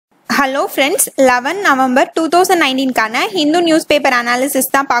Hello friends, 11 November 2019 கான Hindu newspaper analysis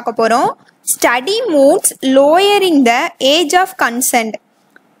தான் பார்க்க போறோம். Study moves lowering the age of consent.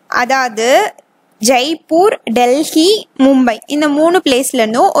 அதாவது ஜெய்ப்பூர், டெல்லி, மும்பை இந்த மூணு பிளேஸ்ல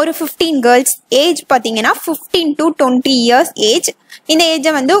இருந்தும் ஒரு 15 கேர்ள்ஸ் ஏஜ் பார்த்தீங்கன்னா 15 to 20 இயர்ஸ் ஏஜ். இந்த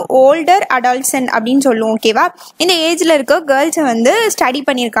ஏஜை வந்து ஓல்டர் அடால்சன்ட் அப்படின்னு சொல்லுவோம். ஓகேவா, இந்த ஏஜ்ல இருக்க கேர்ள்ஸை வந்து ஸ்டடி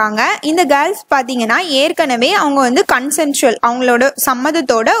பண்ணியிருக்காங்க. இந்த கேர்ள்ஸ் பார்த்தீங்கன்னா ஏற்கனவே அவங்க வந்து கன்சென்சுவல் அவங்களோட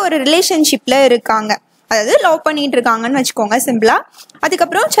சம்மதத்தோட ஒரு ரிலேஷன்ஷிப்ல இருக்காங்க, அதாவது லவ் பண்ணிட்டு இருக்காங்கன்னு வச்சுக்கோங்க சிம்பிளா.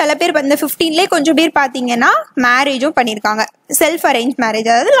 அதுக்கப்புறம் சில பேர் இந்த 15லே கொஞ்சம் பேர் பார்த்தீங்கன்னா மேரேஜும் பண்ணியிருக்காங்க, செல்ஃப் அரேஞ்ச் மேரேஜ்,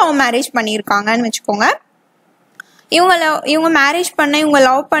 அதாவது லவ் மேரேஜ் பண்ணியிருக்காங்கன்னு வச்சுக்கோங்க. இவங்க மேரேஜ் பண்ண இவங்க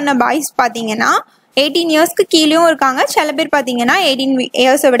லவ் பண்ண பாய்ஸ் பார்த்தீங்கன்னா 18 இயர்ஸ்க்கு கீழேயும் இருக்காங்க, சில பேர் பார்த்தீங்கன்னா 18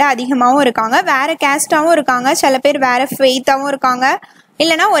 இயர்ஸை விட அதிகமாகவும் இருக்காங்க, வேற கேஸ்டாகவும் இருக்காங்க, சில பேர் வேற ஃபெய்த்தாகவும் இருக்காங்க,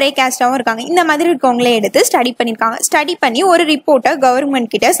 இல்லைனா ஒரே கேஸ்டாகவும் இருக்காங்க. இந்த மாதிரி இருக்கவங்களே எடுத்து ஸ்டடி பண்ணியிருக்காங்க. ஸ்டடி பண்ணி ஒரு ரிப்போர்ட்டை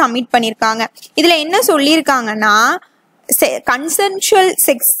கவர்மெண்ட் கிட்ட சப்மிட் பண்ணியிருக்காங்க. இதில் என்ன சொல்லியிருக்காங்கன்னா, கன்சென்சுவல்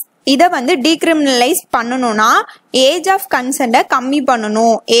செக்ஸ் இதை வந்து டீக்ரிமினலைஸ் பண்ணணும்னா ஏஜ் ஆஃப் கன்சென்ட்டை கம்மி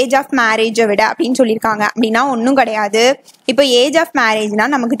பண்ணணும் ஏஜ் ஆஃப் மேரேஜை விட அப்படின்னு சொல்லியிருக்காங்க. அப்படின்னா ஒன்றும் கிடையாது. இப்போ ஏஜ் ஆஃப் மேரேஜ்னா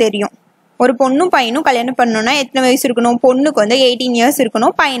நமக்கு தெரியும், ஒரு பொண்ணும் பையனும் கல்யாணம் பண்ணணும்னா எத்தனை வயசு இருக்கணும்? பொண்ணுக்கு வந்து 18 இயர்ஸ்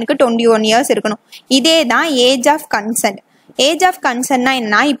இருக்கணும், பையனுக்கு 21 இயர்ஸ் இருக்கணும். இதே தான் age of consent. Age of கன்சென்ட்னா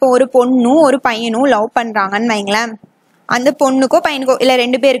என்னன்னா, இப்போ ஒரு பொண்ணும் ஒரு பையனும் லவ் பண்றாங்கன்னு வைங்களேன், அந்த பொண்ணுக்கோ பையனுக்கோ இல்லை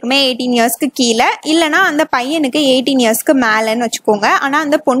ரெண்டு பேருக்குமே 18 இயர்ஸ்க்கு கீழே, இல்லைனா அந்த பையனுக்கு 18 இயர்ஸ்க்கு மேலேன்னு வச்சுக்கோங்க, ஆனால்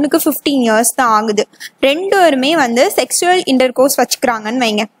அந்த பொண்ணுக்கு 15 இயர்ஸ் தான் ஆகுது. ரெண்டு பேருமே வந்து செக்ஷுவல் இன்டர் கோர்ஸ் வச்சுக்கிறாங்கன்னு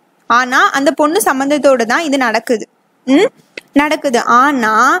வைங்க, ஆனால் அந்த பொண்ணு சம்மந்தத்தோடு தான் இது நடக்குது.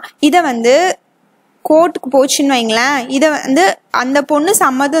 ஆனால் இதை வந்து கோர்ட்டுக்கு போச்சுன்னு வைங்களேன், இதை வந்து அந்த பொண்ணு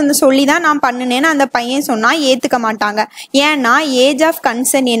சம்மதம் சொல்லி தான் நான் பண்ணினேன்னு அந்த பையன் சொன்னால் ஏற்றுக்க மாட்டாங்க. ஏன்னா ஏஜ் ஆஃப்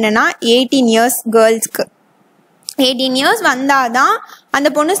கன்சென்ட் என்னன்னா 18 இயர்ஸ் கேர்ள்ஸ்க்கு. 18 இயர்ஸ் வந்தாதான் அந்த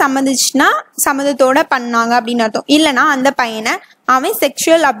பொண்ணு சம்மதிச்சுன்னா சம்மதத்தோட பண்ணாங்க அப்படின்னு அர்த்தம். இல்லைனா அந்த பையனை அவன்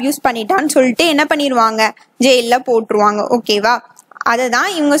செக்ஷுவல் அப்யூஸ் பண்ணிட்டான்னு சொல்லிட்டு என்ன பண்ணிடுவாங்க, ஜெயிலில் போட்டுருவாங்க. ஓகேவா, அதை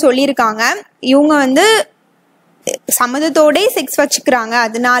தான் இவங்க சொல்லியிருக்காங்க. இவங்க வந்து சம்மதத்தோடே செக்ஸ் வச்சுக்கிறாங்க,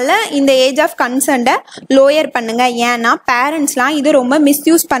 அதனால இந்த ஏஜ் ஆஃப் கன்சென்ட்டை லோயர் பண்ணுங்க. ஏன்னா பேரண்ட்ஸ்லாம் இது ரொம்ப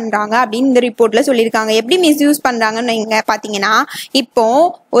மிஸ்யூஸ் பண்றாங்க அப்படின்னு இந்த ரிப்போர்ட்ல சொல்லியிருக்காங்க. எப்படி மிஸ்யூஸ் பண்றாங்கன்னு நீங்க பாத்தீங்கன்னா, இப்போ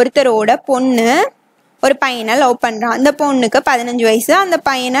ஒருத்தரோட பொண்ணு ஒரு பையனை லவ் பண்றான், அந்த பொண்ணுக்கு 15 வயசு, அந்த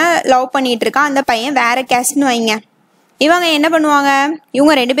பையனை லவ் பண்ணிட்டு இருக்கான், அந்த பையன் வேற கேஸ்ட்னு வைங்க. இவங்க என்ன பண்ணுவாங்க,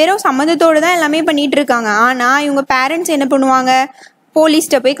 இவங்க ரெண்டு பேரும் சம்மதத்தோடு தான் எல்லாமே பண்ணிட்டு இருக்காங்க. ஆனா இவங்க பேரண்ட்ஸ் என்ன பண்ணுவாங்க,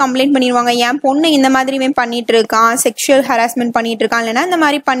 போலீஸ்கிட்ட போய் கம்ப்ளைண்ட் பண்ணிடுவாங்க, என் பொண்ணு இந்த மாதிரி பண்ணிட்டு இருக்கான், செக்ஷுவல் ஹராஸ்மெண்ட் பண்ணிட்டு இருக்கான், இல்லைன்னா இந்த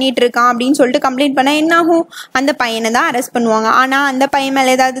மாதிரி பண்ணிட்டு இருக்கான் அப்படின்னு சொல்லிட்டு கம்ப்ளைண்ட் பண்ண என்ன ஆகும், அந்த பையனை தான் அரெஸ்ட் பண்ணுவாங்க. ஆனா அந்த பையன்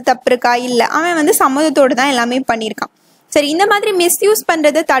மேல ஏதாவது தப்பு இருக்கா? இல்லை, அவன் வந்து சம்மதத்தோடு தான் எல்லாமே பண்ணியிருக்கான். சரி, இந்த மாதிரி மிஸ்யூஸ்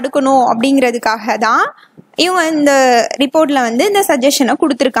பண்றதை தடுக்கணும் அப்படிங்கிறதுக்காக தான் இவங்க இந்த ரிப்போர்ட்ல வந்து இந்த சஜஷனை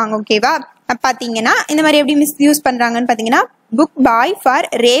கொடுத்துருக்காங்க. ஓகேவா, பாத்தீங்கன்னா இந்த மாதிரி எப்படி மிஸ்யூஸ் பண்றாங்கன்னு பாத்தீங்கன்னா, book bye for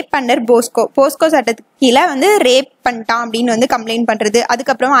rape under Bosco சட்டத்துக்கு கீழே வந்து ரேப் பண்ணிட்டான் அப்படின்னு வந்து கம்ப்ளைண்ட் பண்றது,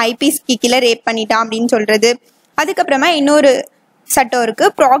 அதுக்கப்புறம் ஐபிஎஸ்சி கீழே ரேப் பண்ணிட்டான் அப்படின்னு சொல்றது, அதுக்கப்புறமா இன்னொரு சட்டம் இருக்கு,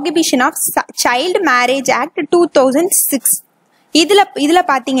 prohibition of child marriage act 2006. இதுல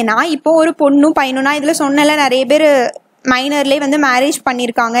பாத்தீங்கன்னா இப்போ ஒரு பொண்ணும் பையனும்னா, இதுல சொன்னல நிறைய பேர் மைனர்லேயே வந்து மேரேஜ்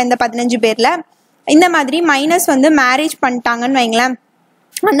பண்ணியிருக்காங்க. இந்த 15 பேர்ல இந்த மாதிரி மைனர்ஸ் வந்து மேரேஜ் பண்ணிட்டாங்கன்னு வைங்களேன்,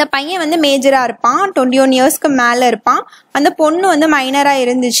 அந்த பையன் வந்து மேஜரா இருப்பான், 21 இயர்ஸ்க்கு மேல இருப்பான், அந்த பொண்ணு வந்து மைனரா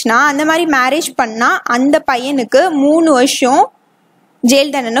இருந்துச்சுன்னா அந்த மாதிரி மேரேஜ் பண்ணா அந்த பையனுக்கு 3 வருஷம்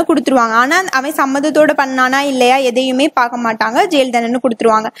ஜெயில் தண்டனை கொடுத்துருவாங்க. ஆனா அவன் சம்மதத்தோட பண்ணானா இல்லையா எதையுமே பார்க்க மாட்டாங்க, ஜெயில் தண்டனை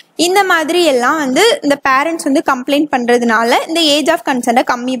கொடுத்துருவாங்க. இந்த மாதிரி எல்லாம் வந்து இந்த பேரண்ட்ஸ் வந்து கம்ப்ளைண்ட் பண்றதுனால இந்த ஏஜ் ஆஃப் கன்சென்ட்டை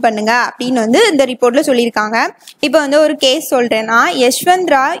கம்மி பண்ணுங்க அப்படின்னு வந்து இந்த ரிப்போர்ட்ல சொல்லியிருக்காங்க. இப்போ வந்து ஒரு கேஸ் சொல்றேன்னா,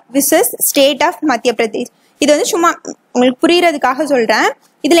 Yashwant Rai versus state of மத்திய பிரதேஷ். இது வந்து சும்மா உங்களுக்கு புரியறதுக்காக சொல்றேன்.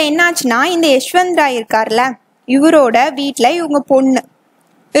 இதுல என்னாச்சுன்னா, இந்த யஷ்வந்த் ராய் இருக்கார்ல, இவரோட வீட்டுல இவங்க பொண்ணு,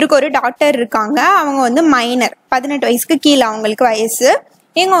 இவருக்கு ஒரு டாக்டர் இருக்காங்க, அவங்க வந்து மைனர், 18 வயசுக்கு கீழே அவங்களுக்கு வயசு.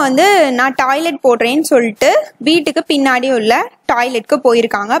 இவங்க வந்து நான் டாய்லெட் போடுறேன்னு சொல்லிட்டு வீட்டுக்கு பின்னாடி உள்ள டாய்லெட்க்கு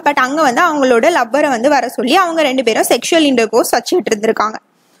போயிருக்காங்க. பட் அங்க வந்து அவங்களோட லவ்வரை வந்து வர சொல்லி அவங்க ரெண்டு பேரும் செக்ஷுவல் இன்டர் கோர்ஸ் வச்சுட்டு இருந்திருக்காங்க.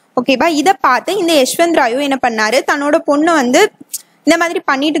 ஓகேவா, இதை பார்த்து இந்த யஷ்வந்த் ராயும் என்ன பண்ணாரு, தன்னோட பொண்ணு வந்து இந்த மாதிரி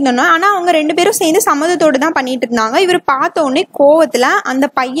பண்ணிட்டு இருந்தோம், ஆனா அவங்க ரெண்டு பேரும் சேர்ந்து சம்மதத்தோடு தான் பண்ணிட்டு இருந்தாங்க. இவர் பார்த்த உடனே கோவத்துல அந்த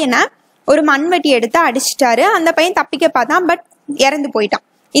பையனை ஒரு மண்வெட்டி எடுத்து அடிச்சிட்டாரு. அந்த பையன் தப்பிக்க பார்த்தான், பட் இறந்து போயிட்டான்.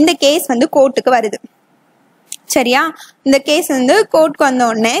 இந்த கேஸ் வந்து கோர்ட்டுக்கு வருது. சரியா, இந்த கேஸ் வந்து கோர்ட்டுக்கு வந்த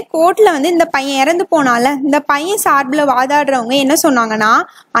உடனே கோர்ட்ல வந்து இந்த பையன் இறந்து போனால, இந்த பையன் சார்பில் வாதாடுறவங்க என்ன சொன்னாங்கன்னா,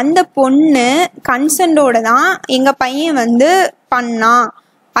 அந்த பொண்ணு கன்சென்டோட தான் எங்க பையன் வந்து பண்ணான்,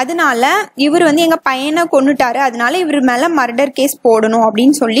 அதனால இவர் வந்து எங்க பையனை கொன்னுட்டாரு, அதனால இவர் மேல மர்டர் கேஸ் போடணும்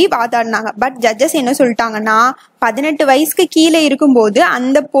அப்படின்னு சொல்லி வாதாடினாங்க. பட் ஜட்ஜஸ் என்ன சொல்லிட்டாங்கன்னா 18 வயசுக்கு கீழே இருக்கும்போது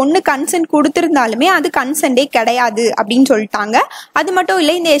அந்த பொண்ணு கன்சென்ட் கொடுத்திருந்தாலுமே அது கன்சென்டே கிடையாது அப்படின்னு சொல்லிட்டாங்க. அது மட்டும்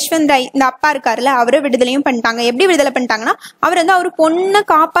இல்லை, இந்த யஷ்வந்த் ராய் இந்த அப்பா இருக்காருல்ல, அவரை விடுதலையும் பண்ணிட்டாங்க. எப்படி விடுதலை பண்ணிட்டாங்கன்னா, அவர் வந்து அவர் பொண்ணை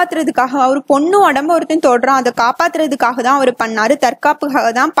காப்பாத்துறதுக்காக, அவர் பொண்ணு உடம்ப ஒருத்தன் தொடுறான் அதை காப்பாத்துறதுக்காக தான் அவர் பண்ணாரு,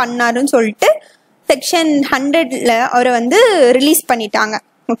 தற்காப்புக்காக தான் பண்ணாருன்னு சொல்லிட்டு செக்ஷன் 100ல அவரை வந்து ரிலீஸ் பண்ணிட்டாங்க.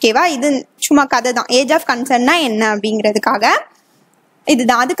 ஓகேவா, இது சும்மா கதை தான். ஏஜ் ஆஃப் கன்சர்ன்னா என்ன அப்படிங்கிறதுக்காக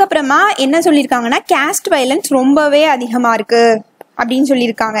இதுதான். அதுக்கப்புறமா என்ன சொல்லியிருக்காங்கன்னா, கேஸ்ட் வயலன்ஸ் ரொம்பவே அதிகமா இருக்கு அப்படின்னு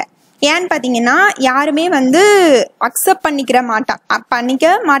சொல்லியிருக்காங்க. ஏன்னு பாத்தீங்கன்னா யாருமே வந்து அக்செப்ட்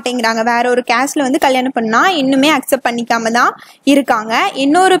பண்ணிக்க மாட்டேங்கிறாங்க. வேற ஒரு கேஸ்ட்ல வந்து கல்யாணம் பண்ணா இன்னுமே அக்செப்ட் பண்ணிக்காம தான் இருக்காங்க.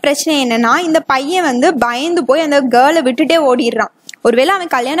 இன்னொரு பிரச்சனை என்னன்னா, இந்த பையன் வந்து பயந்து போய் அந்த கேர்ளை விட்டுட்டே ஓடிடுறான். ஒருவேளை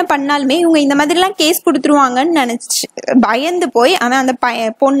அவன் கல்யாணம் பண்ணாலுமே இவங்க இந்த மாதிரி எல்லாம் கேஸ் கொடுத்துருவாங்கன்னு நினைச்சு பயந்து போய் அவன் அந்த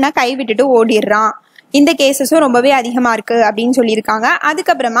பொண்ணை கைவிட்டுட்டு ஓடிடுறான். இந்த கேசஸும் ரொம்பவே அதிகமா இருக்கு அப்படின்னு சொல்லியிருக்காங்க.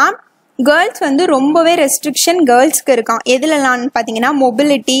 அதுக்கப்புறமா கேர்ள்ஸ் வந்து ரொம்பவே ரெஸ்ட்ரிக்ஷன் கேர்ள்ஸ்க்கு இருக்கான். எதுலலாம் பாத்தீங்கன்னா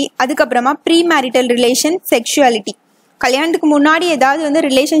மொபிலிட்டி, அதுக்கப்புறமா ப்ரீ மேரிட்டல் ரிலேஷன், செக்ஷுவாலிட்டி. கல்யாணத்துக்கு முன்னாடி ஏதாவது வந்து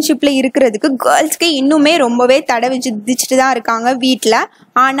ரிலேஷன்ஷிப்ல இருக்கிறதுக்கு கேர்ள்ஸ்க்கு இன்னுமே ரொம்பவே தடை விதிச்சுட்டு தான் இருக்காங்க வீட்டில்.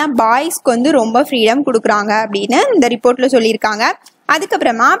 ஆனா பாய்ஸ்க்கு வந்து ரொம்ப ஃப்ரீடம் கொடுக்குறாங்க அப்படின்னு இந்த ரிப்போர்ட்ல சொல்லியிருக்காங்க.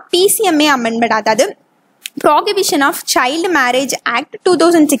 அதுக்கப்புறமா பிசிஎம்ஏ அமெண்ட்மெண்ட், அதாவது prohibition of child marriage act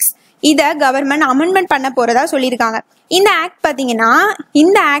 2006, இதை கவர்மெண்ட் அமெண்ட்மெண்ட் பண்ண போறதா சொல்லியிருக்காங்க. இந்த ஆக்ட் பாத்தீங்கன்னா,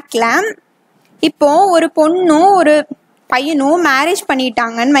 இந்த ஆக்ட்ல இப்போ ஒரு பொண்ணும் ஒரு பையனும் மேரேஜ்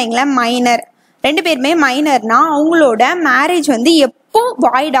பண்ணிட்டாங்கன்னு வைங்களேன், மைனர், 2 பேருமே மைனர்னா அவங்களோட மேரேஜ் வந்து எப்போ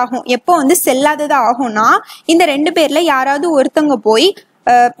வாய்ட் ஆகும், எப்போ வந்து செல்லாததா ஆகும்னா, இந்த 2 பேர்ல யாராவது ஒருத்தவங்க போய்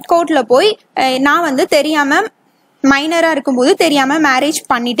கோர்ட்ல போய் நான் வந்து தெரியாம மைனரா இருக்கும்போது தெரியாம மேரேஜ்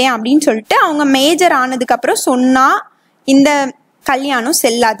பண்ணிட்டேன் அப்படின்னு சொல்லிட்டு அவங்க மேஜர் ஆனதுக்கு அப்புறம் சொன்னா இந்த கல்யாணம்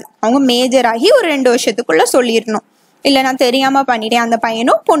செல்லாது. அவங்க மேஜர் ஆகி ஒரு 2 வருஷத்துக்குள்ள சொல்லிடணும், இல்ல நான் தெரியாம பண்ணிட்டேன், அந்த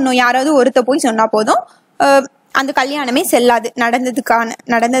பையனும் பொண்ணும் யாராவது ஒருத்த போய் சொன்னா போதும், அந்த கல்யாணமே செல்லாது,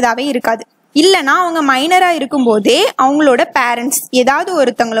 நடந்ததாவே இருக்காது. இல்லைன்னா அவங்க மைனரா இருக்கும்போதே அவங்களோட பேரண்ட்ஸ், ஏதாவது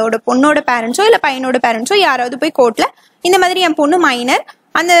ஒருத்தங்களோட பொண்ணோட பேரண்ட்ஸோ இல்ல பையனோட பேரண்ட்ஸோ யாராவது போய் கோர்ட்ல இந்த மாதிரி என் பொண்ணு மைனர்,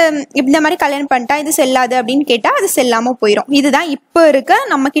 அந்த இந்த மாதிரி கல்யாணம் பண்ணிட்டா இது செல்லாது அப்படின்னு கேட்டா அது செல்லாம போயிடும். இதுதான் இப்போ இருக்க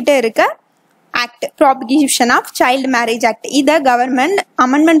நம்ம கிட்ட இருக்க act, ப்ராபிகேஷன் of child marriage act. இதை கவர்மெண்ட்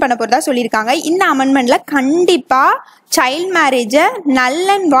அமெண்ட்மெண்ட் பண்ண போறதா சொல்லியிருக்காங்க. இந்த அமெண்ட்மெண்ட்ல கண்டிப்பா சைல்டு மேரேஜை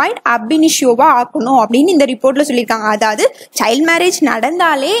நல் அண்ட் வாய்ட் அபினிஷியோவா ஆக்கணும் அப்படின்னு இந்த ரிப்போர்ட்ல சொல்லியிருக்காங்க. அதாவது சைல்டு மேரேஜ்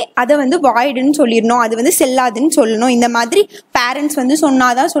நடந்தாலே அதை வந்து வாய்டுன்னு சொல்லிடணும், அது வந்து செல்லாதுன்னு சொல்லணும். இந்த மாதிரி பேரண்ட்ஸ் வந்து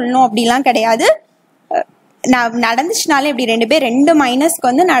சொன்னாதான் சொல்லணும் அப்படிலாம் கிடையாது. நடந்துச்சுனாலே இப்படி 2 மைனஸ்க்கு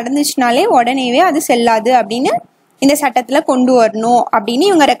வந்து நடந்துச்சுனாலே உடனேவே அது செல்லாது அப்படின்னு இந்த சட்டத்துல கொண்டு வரணும் அப்படின்னு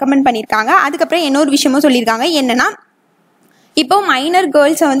இவங்க ரெக்கமெண்ட் பண்ணியிருக்காங்க. அதுக்கப்புறம் இன்னொரு விஷயமும் சொல்லியிருக்காங்க. என்னன்னா, இப்போ மைனர்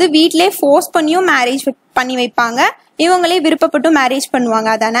கேர்ள்ஸை வந்து வீட்டிலே ஃபோர்ஸ் பண்ணியும் மேரேஜ் பண்ணி வைப்பாங்க, இவங்களே விருப்பப்பட்டும் மேரேஜ் பண்ணுவாங்க.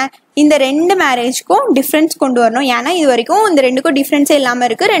 அதானே இந்த 2 மேரேஜ்க்கும் டிஃப்ரென்ஸ் கொண்டு வரணும். ஏன்னா இது வரைக்கும் இந்த 2க்கும் டிஃப்ரென்ஸே இல்லாம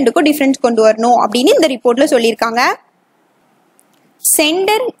இருக்கு, 2க்கும் டிஃப்ரென்ஸ் கொண்டு வரணும் அப்படின்னு இந்த ரிப்போர்ட்ல சொல்லியிருக்காங்க.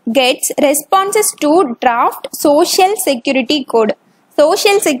 Sender gets responses to draft social security code.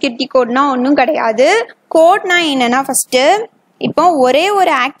 Social security கோட்னா ஒன்றும் கிடையாது. கோட்னா என்னன்னா, ஃபர்ஸ்ட் இப்போ ஒரே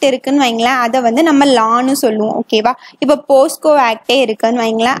ஒரு ஆக்ட் இருக்குன்னு வைங்களேன், அதை வந்து நம்ம லான்னு சொல்லுவோம். ஓகேவா, இப்போ போஸ்கோ ஆக்டே இருக்குன்னு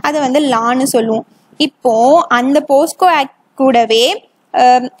வைங்களேன், அதை வந்து லான்னு சொல்லுவோம். இப்போ அந்த போஸ்கோ ஆக்ட் கூடவே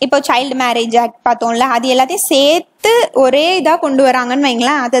இப்போ சைல்டு மேரேஜ் ஆக்ட் பார்த்தோம்ல, அது எல்லாத்தையும் சேர்த்து ஒரே இதாக கொண்டு வராங்கன்னு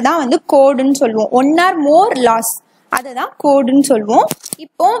வைங்களேன், அதை தான் வந்து கோடுன்னு சொல்லுவோம். 1 or more laws, அதுதான் கோடுன்னு சொல்லுவோம்.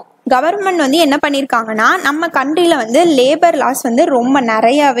 இப்போ கவர்மெண்ட் வந்து என்ன பண்ணியிருக்காங்கன்னா, நம்ம கண்ட்ரில வந்து லேபர் லாஸ் வந்து ரொம்ப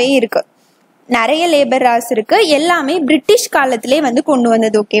நிறையவே இருக்கு, நிறைய லேபர் லாஸ் இருக்கு. எல்லாமே பிரிட்டிஷ் காலத்திலே வந்து கொண்டு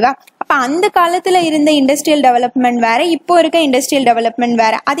வந்தது. ஓகேவா, அப்ப அந்த காலத்துல இருந்த இண்டஸ்ட்ரியல் டெவலப்மெண்ட் வேற, இப்போ இருக்க இண்டஸ்ட்ரியல் டெவலப்மெண்ட்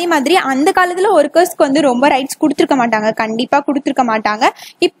வேற. அதே மாதிரி அந்த காலத்துல ஒர்க்கர்ஸ்க்கு வந்து ரொம்ப ரைட்ஸ் கொடுத்துருக்க மாட்டாங்க, கண்டிப்பா கொடுத்துருக்க மாட்டாங்க.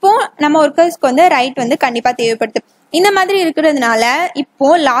 இப்போ நம்ம ஒர்க்கர்ஸ்க்கு வந்து ரைட் வந்து கண்டிப்பா தேவைப்படுது. இந்த மாதிரி இருக்கிறதுனால இப்போ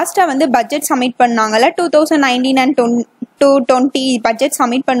லாஸ்டா வந்து budget submit பண்ணாங்கல்ல, 2019 and 2020 budget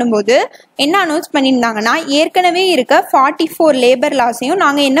submit பண்ணும்போது என்ன அனௌன்ஸ் பண்ணியிருந்தாங்கன்னா, ஏற்கனவே இருக்க 44 லேபர் லாஸையும்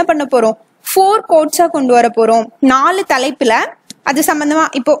நாங்க என்ன பண்ண போறோம், 4 கோட்ஸா கொண்டு வர போறோம். 4 தலைப்புல அது சம்பந்தமா.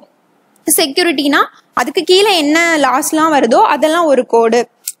 இப்போ செக்யூரிட்டினா அதுக்கு கீழே என்ன லாஸ்லாம் வருதோ அதெல்லாம் ஒரு கோடு,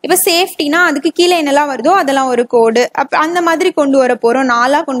 இப்ப சேஃப்டினா அதுக்கு கீழே என்னெல்லாம் வருதோ அதெல்லாம் ஒரு கோடு, அந்த மாதிரி கொண்டு வர போறோம்,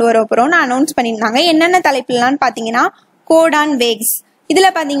 4ஆ கொண்டு வர போறோம்னு அனௌன்ஸ் பண்ணியிருந்தாங்க. என்னென்ன தலைப்புலாம் பாத்தீங்கன்னா, கோட் ஆன் வேக்ஸ். இதுல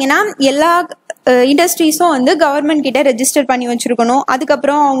பாத்தீங்கன்னா எல்லா இண்டஸ்ட்ரீஸும் வந்து கவர்மெண்ட் கிட்ட ரெஜிஸ்டர் பண்ணி வச்சிருக்கணும்.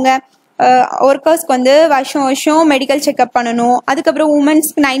 அதுக்கப்புறம் அவங்க ஒர்க்கர்ஸ்க்கு வந்து வருஷம் மெடிக்கல் செக்அப் பண்ணணும். அதுக்கப்புறம்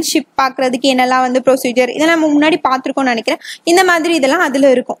உமன்ஸ்க்கு நைட் ஷிஃப்ட் பாக்குறதுக்கு என்னெல்லாம் வந்து ப்ரொசீஜர், இதெல்லாம் நம்ம முன்னாடி பார்த்துருக்கோம்னு நினைக்கிறேன். இந்த மாதிரி இதெல்லாம்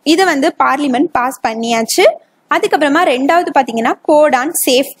அதுல இருக்கும். இதை வந்து பார்லிமெண்ட் பாஸ் பண்ணியாச்சு. அதுக்கப்புறமா ரெண்டாவது பார்த்தீங்கன்னா கோட் ஆன்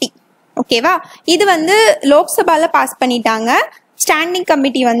சேஃப்டி. ஓகேவா, இது வந்து லோக்சபால பாஸ் பண்ணிட்டாங்க. ஸ்டாண்டிங்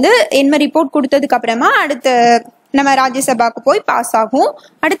கமிட்டி வந்து என்ன ரிப்போர்ட் கொடுத்ததுக்கு அப்புறமா அடுத்து நம்ம ராஜ்யசபாக்கு போய் பாஸ் ஆகும்.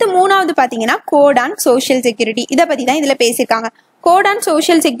 அடுத்து மூணாவது பார்த்தீங்கன்னா கோட் ஆன் சோஷியல் செக்யூரிட்டி. இதை பற்றி தான் இதில் பேசியிருக்காங்க. கோட் ஆன்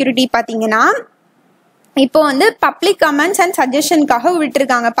சோஷியல் செக்யூரிட்டி பார்த்தீங்கன்னா இப்போ வந்து பப்ளிக் கமெண்ட்ஸ் அண்ட் சஜஷனுக்காக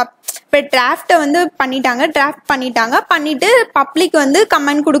விட்டுருக்காங்க. இப்போ டிராஃப்டை வந்து பண்ணிட்டு பப்ளிக் வந்து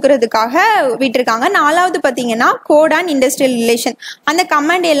கமெண்ட் கொடுக்கறதுக்காக விட்டுருக்காங்க. நாலாவது பார்த்தீங்கன்னா கோட் ஆன் இண்டஸ்ட்ரியல் ரிலேஷன். அந்த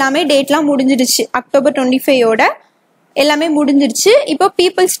கமெண்ட் எல்லாமே டேட்லாம் முடிஞ்சிடுச்சு. அக்டோபர் 25 எல்லாமே முடிஞ்சிருச்சு. இப்போ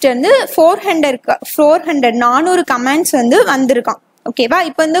பீப்புள்ஸ்ட்டு வந்து 400 கமெண்ட்ஸ் வந்து வந்திருக்கான். ஓகேவா,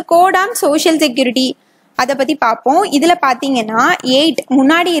 இப்போ இந்த கோட் ஆன் சோஷியல் செக்யூரிட்டி அதை பற்றி பார்ப்போம். இதில் பார்த்தீங்கன்னா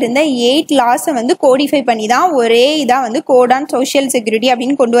முன்னாடி இருந்த 8 லாஸை வந்து கோடிஃபை பண்ணி தான் ஒரே இதாக வந்து கோட் ஆன் சோஷியல் செக்யூரிட்டி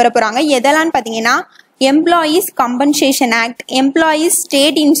அப்படின்னு கொண்டு வர போகிறாங்க. எதெல்லாம் பார்த்தீங்கன்னா employees compensation act, employees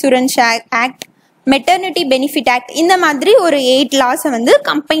state insurance act, maternity benefit act, இந்த மாதிரி ஒரு 8 லாஸை வந்து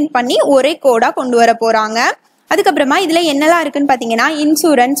கம்பைன் பண்ணி ஒரே கோடாக கொண்டு வர போகிறாங்க. அதுக்கப்புறமா இதில் என்னெல்லாம் இருக்குன்னு பார்த்தீங்கன்னா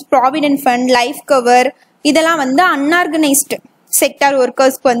insurance, provident fund, life cover, இதெல்லாம் வந்து அன்ஆர்கனைஸ்டு செக்டார்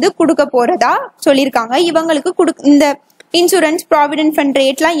ஒர்க்கர்ஸ்க்கு வந்து கொடுக்க போறதா சொல்லியிருக்காங்க. இவங்களுக்கு இந்த இன்சூரன்ஸ், ப்ராவிடென்ட் ஃபண்ட்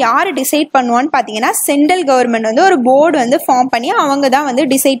ரேட்லாம் யார் டிசைட் பண்ணுவான்னு பார்த்தீங்கன்னா சென்ட்ரல் கவர்மெண்ட் வந்து ஒரு போர்டு வந்து ஃபார்ம் பண்ணி அவங்க தான் வந்து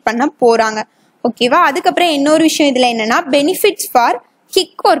டிசைட் பண்ண போறாங்க. ஓகேவா, அதுக்கப்புறம் இன்னொரு விஷயம் இதில் என்னன்னா பெனிஃபிட்ஸ் ஃபார்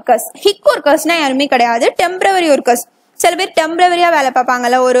ஹிக் ஒர்க்கர்ஸ். ஹிக் ஒர்க்கர்ஸ்னா யாருமே கிடையாது, டெம்பரவரி ஒர்க்கர்ஸ். சில பேர் டெம்பரவரியா வேலை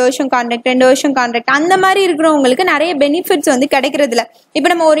பார்ப்பாங்கல்ல, 1 வருஷம் கான்ட்ராக்ட், 2 வருஷம் கான்ட்ராக்ட், அந்த மாதிரி இருக்கிறவங்களுக்கு நிறைய பெனிஃபிட்ஸ் வந்து கிடைக்கிறது இல்லை. இப்போ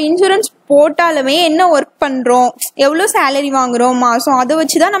நம்ம ஒரு இன்சூரன்ஸ் போட்டாலுமே என்ன ஒர்க் பண்றோம், எவ்வளோ சேலரி வாங்குறோம் மாசம், அதை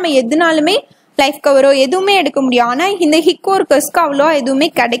வச்சுதான் நம்ம எதுனாலுமே லைஃப் கவரோ எதுவுமே எடுக்க முடியும். ஆனா இந்த ஹிக் ஒர்க்கர்ஸ்க்கு அவ்வளோ எதுவுமே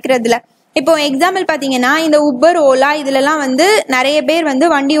கிடைக்கிறது இல்லை. இப்போ எக்ஸாம்பிள் பார்த்தீங்கன்னா இந்த உபர், ஓலா இதுலலாம் வந்து நிறைய பேர் வந்து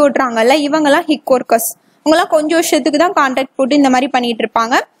வண்டி ஓட்டுறாங்கல்ல, இவங்கெல்லாம் ஹிக் ஒர்க்கர்ஸ். இவங்கெல்லாம் கொஞ்சம் வருஷத்துக்கு தான் கான்ட்ராக்ட் போட்டு இந்த மாதிரி பண்ணிட்டு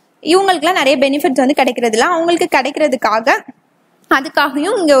இருப்பாங்க. இவங்களுக்குலாம் நிறைய பெனிஃபிட்ஸ் வந்து கிடைக்கிறது இல்லை. அவங்களுக்கு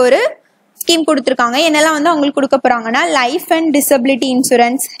அதுக்காகவும் இங்கே ஒரு ஸ்கீம் கொடுத்துருக்காங்க. என்னெல்லாம் வந்து அவங்களுக்கு கொடுக்க போறாங்கன்னா life and disability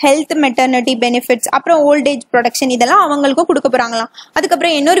insurance, health, maternity benefits, அப்புறம் ஓல்டேஜ் ப்ரொடெக்ஷன், இதெல்லாம் அவங்களுக்கும் கொடுக்க போறாங்களாம்.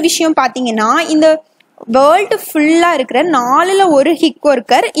 அதுக்கப்புறம் இன்னொரு விஷயம் பார்த்தீங்கன்னா இந்த வேர்ல்டு ஃபுல்லாக இருக்கிற 4ல் 1 ஹிக்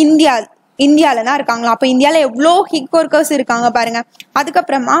ஒர்க்கர் இந்தியாவில் தான் இருக்காங்களா. அப்போ இந்தியாவில் எவ்வளோ ஹிக் ஒர்க்கர்ஸ் இருக்காங்க பாருங்க.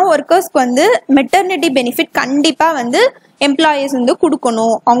 அதுக்கப்புறமா ஒர்க்கர்ஸ்க்கு வந்து மெட்டர்னிட்டி பெனிஃபிட் கண்டிப்பாக வந்து எம்ப்ளாயீஸ் வந்து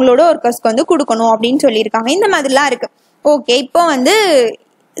கொடுக்கணும், அவங்களோட ஒர்க்கர்ஸ்க்கு வந்து கொடுக்கணும் அப்படின்னு சொல்லியிருக்காங்க. இந்த மாதிரிலாம் இருக்கு. ஓகே, இப்போ வந்து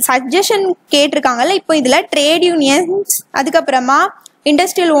சஜஷன் கேட்டிருக்காங்கல்ல, இப்போ இதில் ட்ரேட் யூனியன்ஸ் அதுக்கப்புறமா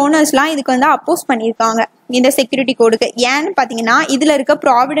இண்டஸ்ட்ரியல் ஓனர்ஸ்லாம் இதுக்கு வந்து அப்போஸ் பண்ணியிருக்காங்க இந்த செக்யூரிட்டி கோடுக்கு. ஏன்னு பார்த்தீங்கன்னா இதில் இருக்க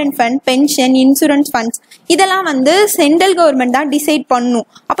provident fund, pension, insurance funds இதெல்லாம் வந்து சென்ட்ரல் கவர்மெண்ட் தான் டிசைட் பண்ணும்.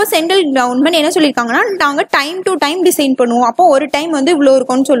 அப்போ சென்ட்ரல் கவர்மெண்ட் என்ன சொல்லியிருக்காங்கன்னா நாங்கள் டைம் டு டைம் டிசைட் பண்ணுவோம். அப்போ ஒரு டைம் வந்து இவ்வளோ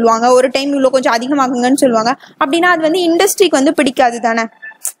இருக்கும்னு சொல்லுவாங்க, ஒரு டைம் இவ்வளோ கொஞ்சம் அதிகமாகுங்கன்னு சொல்லுவாங்க. அப்படின்னா அது வந்து இண்டஸ்ட்ரிக்கு வந்து பிடிக்காது தானே.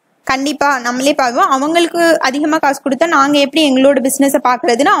 கண்டிப்பாக நம்மளே பார்ப்போம், அவங்களுக்கு அதிகமாக காசு கொடுத்தா நாங்கள் எப்படி எங்களோட பிஸ்னஸை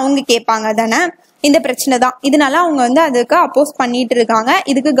பார்க்குறதுன்னு அவங்க கேட்பாங்க தானே. இந்த பிரச்சனை தான். இதனால அவங்க வந்து அதுக்கு அப்போஸ் பண்ணிட்டு இருக்காங்க.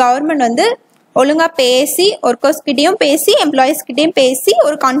 இதுக்கு கவர்மெண்ட் வந்து ஒழுங்கா பேசி ஒர்க்கர்ஸ் கிட்டையும் பேசி எம்ப்ளாயீஸ் கிட்டையும் பேசி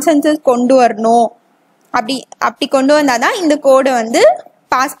ஒரு கன்சென்சஸ் கொண்டு வரணும். அப்படி கொண்டு வந்தாதான் இந்த கோடை வந்து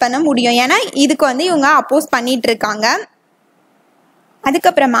பாஸ் பண்ண முடியும். ஏன்னா இதுக்கு வந்து இவங்க அப்போஸ் பண்ணிட்டு இருக்காங்க.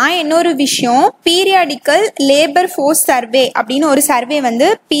 அதுக்கப்புறமா இன்னொரு விஷயம், பீரியாடிக்கல் லேபர் ஃபோர்ஸ் சர்வே அப்படின்னு ஒரு சர்வே வந்து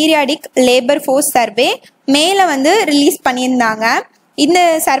பீரியாடிக் லேபர் ஃபோர்ஸ் சர்வே மேலே வந்து ரிலீஸ் பண்ணியிருந்தாங்க. இந்த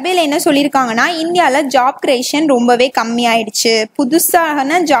சர்வேல என்ன சொல்லியிருக்காங்கன்னா இந்தியாவில் ஜாப் கிரியேஷன் ரொம்பவே கம்மி ஆயிடுச்சு,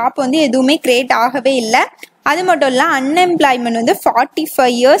 புதுசான ஜாப் வந்து எதுவுமே கிரியேட் ஆகவே இல்லை. அது மட்டும் இல்லை அன்எம்ப்ளாய்மெண்ட் வந்து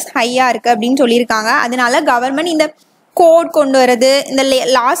 45 years ஹையா இருக்கு அப்படின்னு சொல்லியிருக்காங்க. அதனால கவர்மெண்ட் இந்த கோட் கொண்டு வர்றது, இந்த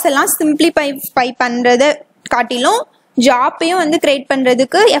லாஸ் எல்லாம் சிம்பிளிஃபை பண்றதை காட்டிலும் ஜாப்பையும் வந்து கிரியேட்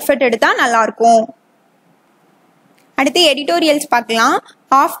பண்றதுக்கு எஃபர்ட் எடுத்தா நல்லா இருக்கும். அடுத்து எடிட்டோரியல்ஸ் பார்க்கலாம்.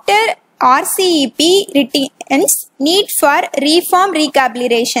 After RCEP returns need for reform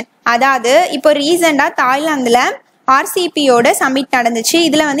recalibration. அதாவது இப்போ ரீசெண்டா தாய்லாந்துல RCEPயோட சமிட் நடந்துச்சு.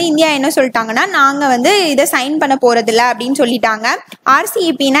 இதுல வந்து இந்தியா என்ன சொல்லிட்டாங்கன்னா நாங்க வந்து இதை சைன் பண்ண போறதில்ல அப்படின்னு சொல்லிட்டாங்க.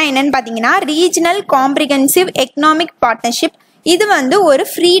 RCEPனா என்னன்னு பாத்தீங்கன்னா ரீஜனல் காம்ப்ரிஹென்சிவ் எக்கனாமிக் பார்ட்னர்ஷிப். இது வந்து ஒரு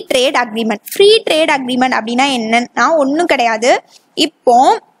free trade agreement. Free trade agreement அப்படின்னா என்னன்னா ஒன்றும் கிடையாது. இப்போ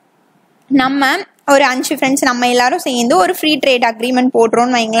நம்ம ஒரு 5 ஃப்ரெண்ட்ஸ் நம்ம எல்லாரும் சேர்ந்து ஒரு ஃப்ரீ ட்ரேட் அக்ரிமெண்ட்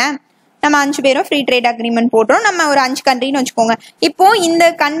போடுறோம்னு வைங்களேன். நம்ம 5 பேரும் ஃப்ரீ ட்ரேட் அக்ரிமெண்ட் போடுறோம். நம்ம ஒரு 5 கண்ட்ரின்னு வச்சுக்கோங்க. இப்போ இந்த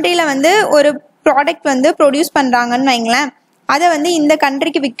கண்ட்ரியில வந்து ஒரு ப்ராடக்ட் வந்து ப்ரொடியூஸ் பண்றாங்கன்னு வைங்களேன். அதை வந்து இந்த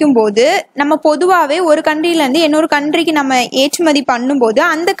கண்ட்ரிக்கு விற்கும் போது நம்ம பொதுவாகவே ஒரு கண்ட்ரில இருந்து இன்னொரு கண்ட்ரிக்கு நம்ம ஏற்றுமதி பண்ணும்போது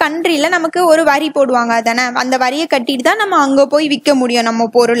அந்த கண்ட்ரியில நமக்கு ஒரு வரி போடுவாங்க தானே. அந்த வரியை கட்டிட்டு தான் நம்ம அங்கே போய் விற்க முடியும் நம்ம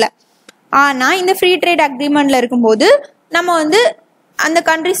பொருளை. ஆனா இந்த ஃப்ரீ ட்ரேட் அக்ரிமெண்ட்ல இருக்கும்போது நம்ம வந்து அந்த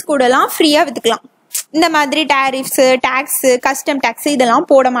கண்ட்ரிஸ் கூடலாம் ஃப்ரீயா வித்துக்கலாம். இந்த மாதிரி டேரிஃப்ஸ், டாக்ஸ், கஸ்டம் டாக்ஸ் இதெல்லாம்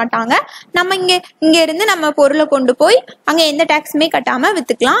போட மாட்டாங்க. நம்ம இங்க இருந்து நம்ம பொருளை கொண்டு போய் அங்க எந்த டாக்ஸுமே கட்டாம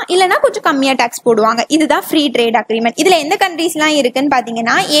வித்துக்கலாம், இல்லைன்னா கொஞ்சம் கம்மியா டாக்ஸ் போடுவாங்க. இதுதான் ஃப்ரீ ட்ரேட் அக்ரிமெண்ட். இதுல எந்த கண்ட்ரீஸ் எல்லாம் இருக்குன்னு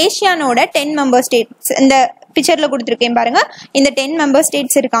பாத்தீங்கன்னா ஏசியானோட 10 மெம்பர் ஸ்டேட்ஸ் இந்த பிக்சர்ல கொடுத்துருக்கேன் பாருங்க. இந்த 10 மெம்பர்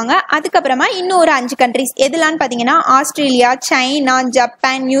ஸ்டேட்ஸ் இருக்காங்க. அதுக்கப்புறமா இன்னும் ஒரு 5 கண்ட்ரீஸ் எதுலான்னு பாத்தீங்கன்னா Australia, China,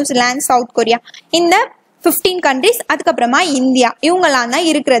 Japan, New Zealand, south Korea, இந்த 15 கண்ட்ரீஸ். அதுக்கப்புறமா இந்தியா, இவங்கெல்லாம் தான்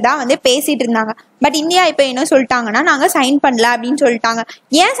இருக்கிறதா வந்து பேசிட்டு இருந்தாங்க. பட் இந்தியா இப்ப என்ன சொல்லிட்டாங்கன்னா நாங்க சைன் பண்ணல அப்படின்னு சொல்லிட்டாங்க.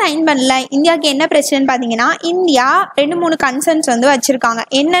 ஏன் சைன் பண்ணல? இந்தியாவுக்கு என்ன பிரச்சனைன்னு பாத்தீங்கன்னா இந்தியா 2-3 கன்சர்ன்ஸ் வந்து வச்சிருக்காங்க.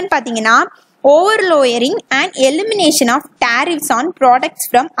 என்னன்னு பாத்தீங்கன்னா ஓவர்லோயரிங் and elimination of tariffs on products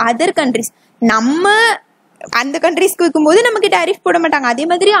from other countries. நம்ம அந்த கண்ட்ரீஸ்க்கு விற்கும்போது நமக்கு டேரிஃப் போட மாட்டாங்க, அதே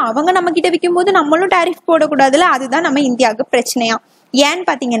மாதிரி அவங்க நம்ம கிட்ட விற்கும் போது நம்மளும் டேரிஃப் போடக்கூடாதுல. அதுதான் நம்ம இந்தியாவுக்கு பிரச்சனையா. ஏன்னு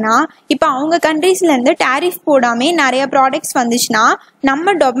பாத்தீங்கன்னா இப்ப அவங்க கண்ட்ரீஸ்ல இருந்து டேரிஃப் போடாமே நிறைய ப்ராடக்ட்ஸ் வந்துச்சுன்னா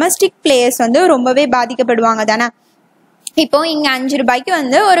நம்ம டொமஸ்டிக் பிளேயர்ஸ் வந்து ரொம்பவே பாதிக்கப்படுவாங்க தானே. இப்போ இங்க 5 ரூபாய்க்கு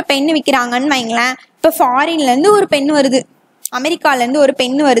வந்து ஒரு பென் விற்கிறாங்கன்னு வைங்களேன். இப்ப ஃபாரின்ல இருந்து ஒரு பென் வருது, அமெரிக்கால இருந்து ஒரு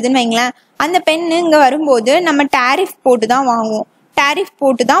பென் வருதுன்னு வைங்களேன். அந்த பென்னு இங்க வரும்போது நம்ம டேரிஃப் போட்டு தான் வாங்குவோம், டேரிஃப்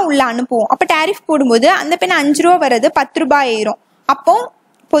போட்டு தான் உள்ள அனுப்புவோம். அப்ப டேரிஃப் போடும்போது அந்த பென் 5 ரூபா வர்றது 10 ரூபாய் ஆயிரும். அப்போ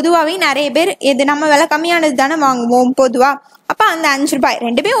பொதுவாகவே நிறைய பேர் எது நம்ம விலை கம்மியானது தானே வாங்குவோம் பொதுவா. அப்ப அந்த 5 ரூபாய்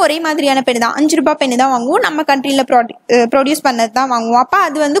ரெண்டுமே ஒரே மாதிரியான பெண் தான், 5 ரூபாய் பெண்ணு தான் வாங்குவோம், நம்ம கண்ட்ரில ப்ரொடியூஸ் பண்ணது தான் வாங்குவோம். அப்ப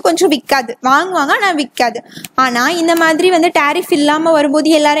அது வந்து கொஞ்சம் விற்காது, வாங்குவாங்க ஆனா விற்காது. ஆனா இந்த மாதிரி வந்து டேரிஃப் இல்லாம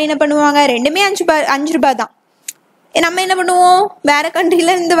வரும்போது எல்லாரும் என்ன பண்ணுவாங்க, ரெண்டுமே 5 ரூபாய் தான். நம்ம என்ன பண்ணுவோம், வேற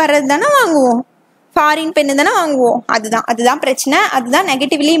கண்ட்ரில இருந்து வர்றது தானே வாங்குவோம், ஃபாரின் பெண்ணு தானே வாங்குவோம். அதுதான் பிரச்சனை. அதுதான்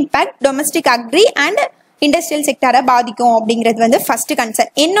negatively impact domestic agri and industrial செக்டரை பாதிக்கும் அப்படிங்கிறது வந்து ஃபர்ஸ்ட்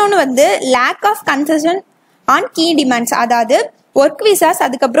கன்சர்ன். இன்னொன்று வந்து lack of concession on key demands, அதாவது ஒர்க் விசாஸ்,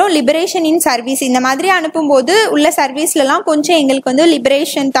 அதுக்கப்புறம் லிபரேஷன் இன் சர்வீஸ். இந்த மாதிரி அனுப்பும்போது உள்ள சர்வீஸ்லாம் கொஞ்சம் எங்களுக்கு வந்து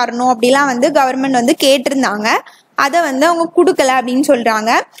லிபரேஷன் தரணும் அப்படிலாம் வந்து கவர்மெண்ட் வந்து கேட்டிருந்தாங்க. அதை வந்து அவங்க கொடுக்கல அப்படின்னு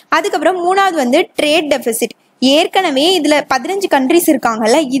சொல்றாங்க. அதுக்கப்புறம் 3வது வந்து ட்ரேட் டெபிசிட். ஏற்கனவே இதுல 15 கண்ட்ரிஸ்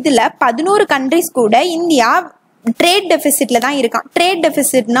இருக்காங்கல்ல, இதுல 11 கண்ட்ரிஸ் கூட இந்தியா ட்ரேட் டெபிசிட்ல தான் இருக்கான். ட்ரேட்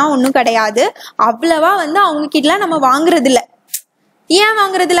டெபிசிட்னா ஒன்றும் கிடையாது, அவ்வளவா வந்து அவங்க கிட்டலாம் நம்ம வாங்குறது இல்லை. ஏன்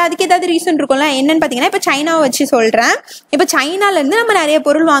வாங்குறது இல்லை, அதுக்கு ஏதாவது ரீசன் இருக்கும்ல. என்னன்னு பாத்தீங்கன்னா இப்ப சைனாவை வச்சு சொல்றேன். இப்ப சைனால இருந்து நம்ம நிறைய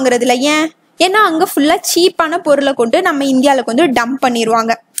பொருள் வாங்குறது இல்லை. ஏன்னா அங்க ஃபுல்லா சீப்பான பொருளை கொண்டு நம்ம இந்தியாவில கொண்டு டம்ப்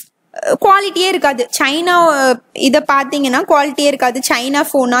பண்ணிடுவாங்க. குவாலிட்டியே இருக்காது. சைனா இதை பார்த்தீங்கன்னா குவாலிட்டியே இருக்காது. சைனா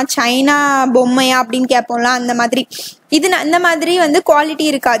ஃபோனா, சைனா பொம்மையா அப்படின்னு கேட்போம்ல, அந்த மாதிரி. இந்த மாதிரி வந்து குவாலிட்டி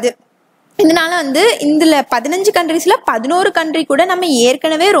இருக்காது. இதனால வந்து இதுல 15 கண்ட்ரிஸ்ல 11 கண்ட்ரி கூட நம்ம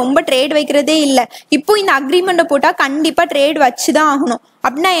ஏற்கனவே ரொம்ப ட்ரேட் வைக்கிறதே இல்லை. இப்போ இந்த அக்ரிமெண்ட்டை போட்டா கண்டிப்பா ட்ரேட் வச்சுதான் ஆகணும்.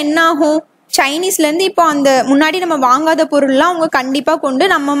 அப்படின்னா என்ன ஆகும், சைனீஸ்ல இருந்து இப்போ அந்த முன்னாடி நம்ம வாங்காத பொருள்லாம் அவங்க கண்டிப்பா கொண்டு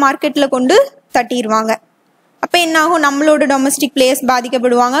நம்ம மார்க்கெட்ல கொண்டு தட்டிடுவாங்க. அப்ப என்ன ஆகும், நம்மளோட டொமஸ்டிக் பிளேயர்ஸ்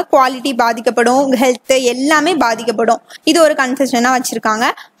பாதிக்கப்படுவாங்க, குவாலிட்டி பாதிக்கப்படும், ஹெல்த் எல்லாமே பாதிக்கப்படும். இது ஒரு கன்செஷனா வச்சிருக்காங்க.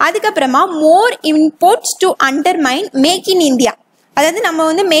 அதுக்கப்புறமா மோர் imports to undermine make in India. அதாவது நம்ம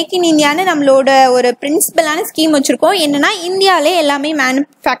வந்து மேக் இன் இந்தியான்னு நம்மளோட ஒரு பிரின்சிபலான ஸ்கீம் வச்சிருக்கோம். என்னன்னா இந்தியாவிலே எல்லாமே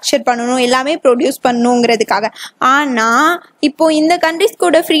மேனுஃபேக்சர் பண்ணணும், எல்லாமே ப்ரொடியூஸ் பண்ணணுங்கிறதுக்காக. ஆனா இப்போ இந்த கண்ட்ரிஸ்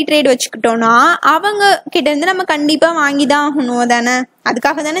கூட ஃப்ரீ ட்ரேட் வச்சுக்கிட்டோம்னா அவங்க கிட்ட இருந்து நம்ம கண்டிப்பா வாங்கிதான் ஆகணும் தானே.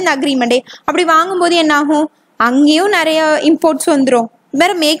 அதுக்காக தானே இந்த அக்ரிமெண்டே. அப்படி வாங்கும்போது என்ன ஆகும், அங்கேயும் நிறைய இம்போர்ட்ஸ் வந்துடும்.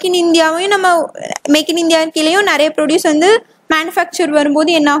 வேற மேக் இன் இந்தியாவையும் நம்ம மேக் இன் இந்தியா கீழேயும் நிறைய ப்ரொடியூஸ் வந்து மேனுஃபேக்சர்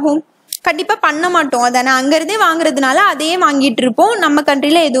வரும்போது என்ன ஆகும், கண்டிப்பா பண்ண மாட்டோம். அதானே, அங்கிருந்தே வாங்குறதுனால அதையே வாங்கிட்டு இருப்போம். நம்ம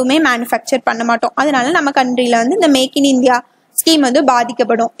கண்ட்ரில எதுவுமே மேனுஃபேக்சர் பண்ண மாட்டோம். அதனால நம்ம கண்ட்ரில வந்து இந்த மேக் இன் இந்தியா ஸ்கீம் வந்து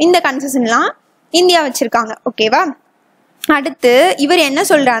பாதிக்கப்படும். இந்த கன்செஷன்லாம் இந்தியா வச்சிருக்காங்க. ஓகேவா. அடுத்து இவர் என்ன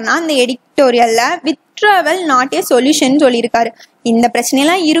சொல்றாருன்னா இந்த எடிட்டோரியல்ல வித்ட்ராவல் நாட் ஏ சொல்யூஷன் சொல்லியிருக்காரு. இந்த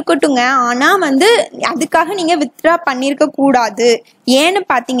பிரச்சனையெல்லாம் இருக்கட்டுங்க, ஆனா வந்து அதுக்காக நீங்க வித்ட்ரா பண்ணிருக்க கூடாது. ஏன்னு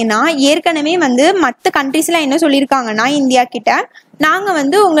பாத்தீங்கன்னா ஏற்கனவே வந்து மற்ற கண்ட்ரிஸ் எல்லாம் என்ன சொல்லியிருக்காங்கன்னா இந்தியா கிட்ட, நாங்க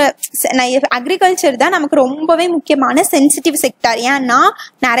வந்து உங்க அக்ரிகல்ச்சர் தான் நமக்கு ரொம்பவே முக்கியமான சென்சிட்டிவ் செக்டார். ஏன்னா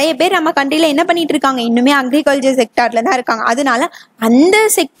நிறைய பேர் நம்ம கண்ட்ரில என்ன பண்ணிட்டு இருக்காங்க, இன்னுமே அக்ரிகல்ச்சர் செக்டார்ல தான் இருக்காங்க. அதனால அந்த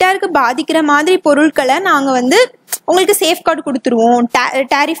செக்டாருக்கு பாதிக்கிற மாதிரி பொருட்களை நாங்க வந்து உங்களுக்கு சேஃப்கார்டு கொடுத்துருவோம்,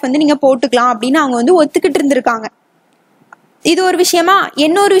 டேரிஃப் வந்து நீங்க போட்டுக்கலாம் அப்படின்னு அவங்க வந்து ஒத்துக்கிட்டு இருந்திருக்காங்க. இது ஒரு விஷயமா.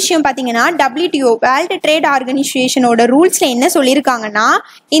 இன்னொரு விஷயம் பாத்தீங்கன்னா WTO வேர்ல்டு ட்ரேட் ஆர்கனைசேஷனோட ரூல்ஸ்ல என்ன சொல்லியிருக்காங்கன்னா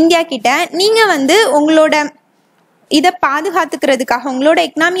இந்தியா கிட்ட, நீங்க வந்து உங்களோட இதை பாதுகாத்துக்கிறதுக்காக, உங்களோட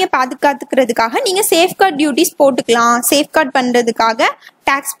எக்கனாமியை பாதுகாத்துக்கிறதுக்காக நீங்க சேஃப்கார்ட் டியூட்டிஸ் போட்டுக்கலாம், சேஃப்கார்ட் பண்றதுக்காக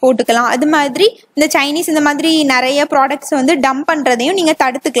டாக்ஸ் போட்டுக்கலாம். அது மாதிரி இந்த சைனீஸ் இந்த மாதிரி நிறைய ப்ராடக்ட்ஸ் வந்து டம்ப் பண்றதையும் நீங்க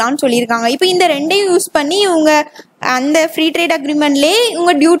தடுத்துக்கலாம்னு சொல்லியிருக்காங்க. இப்போ இந்த ரெண்டையும் யூஸ் பண்ணி இவங்க அந்த ஃப்ரீ ட்ரேட் அக்ரிமெண்ட்லேயே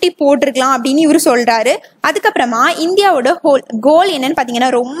இவங்க டியூட்டி போட்டிருக்கலாம் அப்படின்னு இவர் சொல்றாரு. அதுக்கப்புறமா இந்தியாவோட கோல் என்னன்னு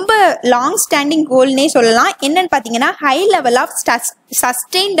பாத்தீங்கன்னா ரொம்ப லாங் ஸ்டாண்டிங் கோல்னே சொல்லலாம். என்னன்னு பாத்தீங்கன்னா high level of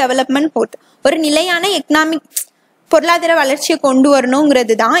sustain development ஒரு நிலையான எக்கனாமிக் பொருளாதார வளர்ச்சியை கொண்டு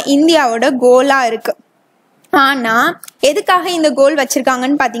வரணுங்கிறது தான் இந்தியாவோட கோலாக இருக்குது. ஆனால் எதுக்காக இந்த கோல்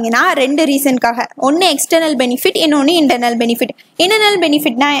வச்சுருக்காங்கன்னு பார்த்தீங்கன்னா 2 ரீசனுக்காக. ஒன்று எக்ஸ்டர்னல் பெனிஃபிட், இன்னொன்று இன்டர்னல் பெனிஃபிட். இன்டர்னல்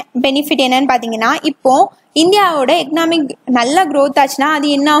பெனிஃபிட் என்னன்னு பார்த்தீங்கன்னா, இப்போது இந்தியாவோட எக்கனாமிக் நல்லா க்ரோத் ஆச்சுன்னா அது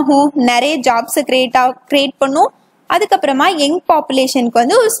என்ன ஆகும், நிறைய ஜாப்ஸை கிரியேட் பண்ணும். அதுக்கப்புறமா யங் பாப்புலேஷனுக்கு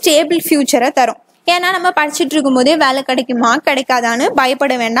வந்து ஒரு ஸ்டேபிள் ஃபியூச்சரை தரும். ஏன்னா நம்ம படிச்சுட்டு இருக்கும் போதே வேலை கிடைக்குமா கிடைக்காதான்னு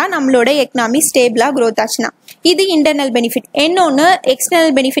பயப்பட வேண்டாம், நம்மளோட எக்கனாமி ஸ்டேபிளாக க்ரோத் ஆச்சுன்னா. இது இன்டர்னல் பெனிஃபிட். இன்னொன்று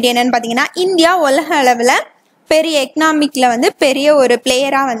எக்ஸ்டர்னல் பெனிஃபிட் என்னன்னு பார்த்தீங்கன்னா, இந்தியா உலக அளவில் பெரிய எக்கனாமிக்ல வந்து பெரிய ஒரு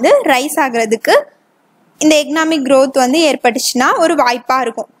பிளேயராக வந்து ரைஸ் ஆகிறதுக்கு இந்த எக்கனாமிக் க்ரோத் வந்து ஏற்பட்டுச்சுன்னா ஒரு வாய்ப்பாக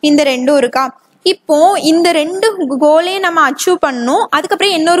இருக்கும். இந்த 2 இருக்கா. இப்போ இந்த 2 கோலையும் நம்ம அச்சீவ் பண்ணணும்.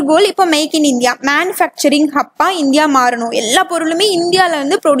 அதுக்கப்புறம் இன்னொரு கோல், இப்போ make in India, manufacturing Happa India மாறணும், எல்லா பொருளுமே இந்தியாவில்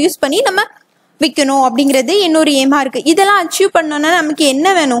வந்து ப்ரொடியூஸ் பண்ணி நம்ம விற்கணும் அப்படிங்கிறது இன்னொரு ஏமா இருக்குது. இதெல்லாம் அச்சீவ் பண்ணோன்னா நமக்கு என்ன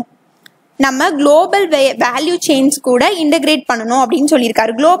வேணும், நம்ம குளோபல் வேல்யூ செயின்ஸ் கூட இன்டகிரேட் பண்ணணும் அப்படின்னு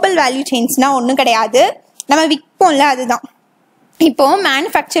சொல்லியிருக்காரு. குளோபல் வேல்யூ செயின்ஸ்னால் ஒன்றும் கிடையாது, நம்ம விற்போம்ல அதுதான். இப்போது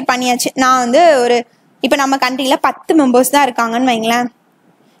மேனுஃபேக்சர் பண்ணியாச்சு. நான் வந்து இப்போ நம்ம கண்ட்ரியில் 10 மெம்பர்ஸ் தான் இருக்காங்கன்னு வைங்களேன்.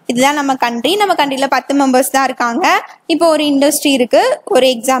 இதுதான் நம்ம கண்ட்ரியில் 10 மெம்பர்ஸ் தான் இருக்காங்க. இப்போ ஒரு இண்டஸ்ட்ரி இருக்குது ஒரு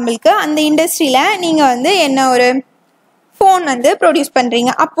எக்ஸாம்பிளுக்கு. அந்த இண்டஸ்ட்ரியில் நீங்கள் வந்து என்ன ஒரு ஃபோன் வந்து ப்ரொடியூஸ்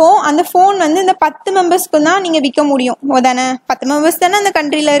பண்ணுறீங்க. அப்போது அந்த ஃபோன் வந்து இந்த 10 மெம்பர்ஸ்க்கு தான் நீங்கள் விற்க முடியும் தானே. 10 மெம்பர்ஸ் தானே அந்த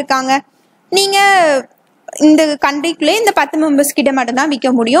கண்ட்ரியில் இருக்காங்க. நீங்கள் இந்த கண்ட்ரிக்குள்ளே இந்த 10 மெம்பர்ஸ் கிட்ட மட்டும்தான் விற்க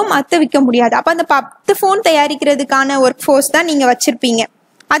முடியும், மற்ற விற்க முடியாது. அப்போ அந்த 10 ஃபோன் தயாரிக்கிறதுக்கான ஒர்க் ஃபோர்ஸ் தான் நீங்கள் வச்சுருப்பீங்க,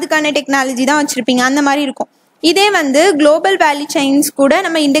 அதுக்கான டெக்னாலஜி தான் வச்சுருப்பீங்க, அந்த மாதிரி இருக்கும். இதே வந்து குளோபல் வேல்யூ செயின்ஸ் கூட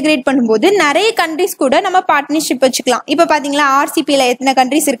நம்ம இன்டகிரேட் பண்ணும்போது நிறைய கண்ட்ரிஸ் கூட நம்ம பார்ட்னர்ஷிப் வச்சுக்கலாம். இப்போ பார்த்தீங்களா RCPயில் எத்தனை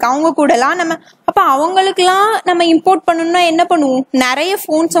கண்ட்ரிஸ் இருக்கு, அவங்க கூடலாம் நம்ம அப்போ அவங்களுக்குலாம் நம்ம இம்போர்ட் பண்ணணும்னா என்ன பண்ணுவோம், நிறைய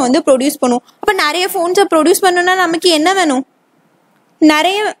ஃபோன்ஸை வந்து ப்ரொடியூஸ் பண்ணுவோம். அப்போ நிறைய ஃபோன்ஸை ப்ரொடியூஸ் பண்ணணும்னா நமக்கு என்ன வேணும்,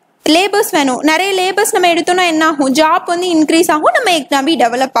 நிறைய லேபர்ஸ் வேணும். நிறைய லேபர்ஸ் நம்ம எடுத்தோம்னா என்ன ஆகும், ஜாப் வந்து இன்க்ரீஸ் ஆகும், நம்ம எக்கனாமி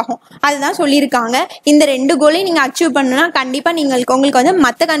டெவலப் ஆகும். அதுதான் சொல்லியிருக்காங்க. இந்த 2 கோலையும் நீங்கள் அச்சீவ் பண்ணணும்னா கண்டிப்பாக உங்களுக்கு வந்து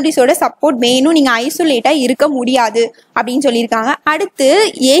மற்ற கண்ட்ரிஸோட சப்போர்ட் வேணும், நீங்கள் ஐசோலேட்டாக இருக்க முடியாது அப்படின்னு சொல்லியிருக்காங்க. அடுத்து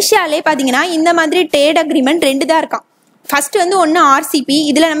ஏஷியாலே பார்த்தீங்கன்னா இந்த மாதிரி ட்ரேட் அக்ரிமெண்ட் 2 தான் இருக்கான். ஃபர்ஸ்ட் வந்து ஒன்று RCP,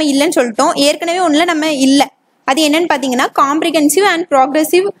 இதில் நம்ம இல்லைன்னு சொல்லிட்டோம். ஏற்கனவே ஒன்றில் நம்ம இல்லை. அது என்னன்னு பார்த்தீங்கன்னா comprehensive and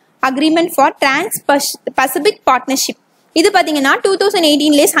progressive agreement for trans Pacific partnership. இது பார்த்தீங்கன்னா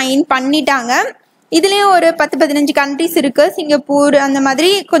 2018 சைன் பண்ணிட்டாங்க. இதுலேயும் ஒரு 10-15 கண்ட்ரிஸ் இருக்குது, சிங்கப்பூர் அந்த மாதிரி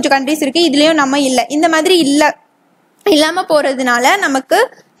கொஞ்சம் கண்ட்ரிஸ் இருக்குது. இதுலேயும் நம்ம இல்லை. இந்த மாதிரி இல்லாமல் போகிறதுனால நமக்கு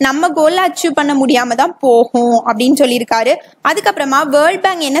நம்ம கோலை அச்சீவ் பண்ண முடியாமல் தான் போகும் அப்படின்னு சொல்லியிருக்காரு. அதுக்கப்புறமா வேர்ல்ட்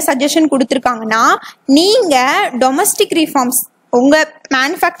பேங்க் என்ன சஜஷன் கொடுத்துருக்காங்கன்னா, நீங்கள் டொமஸ்டிக் ரீஃபார்ம்ஸ் உங்கள்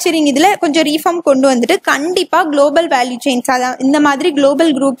மேனுஃபேக்சரிங் இதில் கொஞ்சம் ரீஃபார்ம் கொண்டு வந்துட்டு கண்டிப்பாக குளோபல் வேல்யூ செயின்ஸ் அதான் இந்த மாதிரி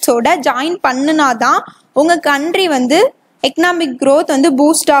குளோபல் குரூப்ஸோட ஜாயின் பண்ணுனாதான் உங்கள் கண்ட்ரி வந்து எக்கனாமிக் க்ரோத் வந்து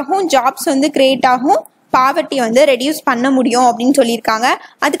பூஸ்ட் ஆகும், ஜாப்ஸ் வந்து கிரியேட் ஆகும், பாவர்ட்டி வந்து ரெடியூஸ் பண்ண முடியும் அப்படின்னு சொல்லியிருக்காங்க.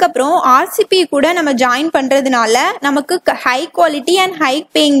 அதுக்கப்புறம் RCP கூட நம்ம ஜாயின் பண்ணுறதுனால நமக்கு high quality and high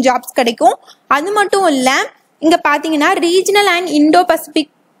paying jobs கிடைக்கும். அது மட்டும் இல்லை, இங்கே பார்த்தீங்கன்னா ரீஜனல் அண்ட் இண்டோ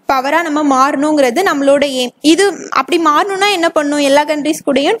பசிபிக் பவராக நம்ம மாறணுங்கிறது நம்மளோட எய்ம். இது அப்படி மாறணும்னா என்ன பண்ணணும், எல்லா கண்ட்ரிஸ்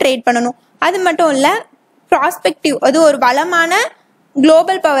கூடயும் ட்ரேட் பண்ணணும். அது மட்டும் இல்லை, ப்ராஸ்பெக்டிவ் அது ஒரு வளமான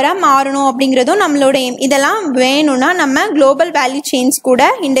குளோபல் பவராக மாறணும் அப்படிங்கிறதும் நம்மளோட எய்ம். இதெல்லாம் வேணும்னா நம்ம குளோபல் வேல்யூ செயின்ஸ் கூட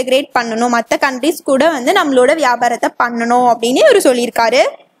இன்டகிரேட் பண்ணணும், மற்ற கண்ட்ரிஸ் கூட வந்து நம்மளோட வியாபாரத்தை பண்ணணும் அப்படின்னு இவர் சொல்லியிருக்காரு.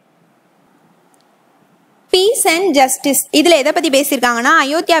 பீஸ் அண்ட் ஜஸ்டிஸ் இதில் எதை பற்றி பேசியிருக்காங்கன்னா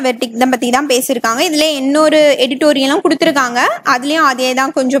அயோத்தியா வெர்டிக் இதை பற்றி தான் பேசியிருக்காங்க. இதில் இன்னொரு எடிட்டோரியலும் கொடுத்துருக்காங்க, அதுலேயும் அதே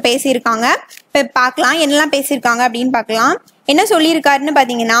தான் கொஞ்சம் பேசியிருக்காங்க. இப்போ பார்க்கலாம் என்னெல்லாம் பேசியிருக்காங்க அப்படின்னு பார்க்கலாம். என்ன சொல்லியிருக்காருன்னு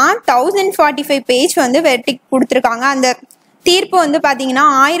பார்த்தீங்கன்னா 1045 பேஜ் வந்து வெர்டிக் கொடுத்துருக்காங்க. அந்த தீர்ப்பு வந்து பார்த்தீங்கன்னா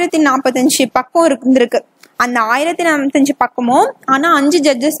 1045 பக்கம் இருந்திருக்கு. அந்த 1045 பக்கமும் ஆனால் 5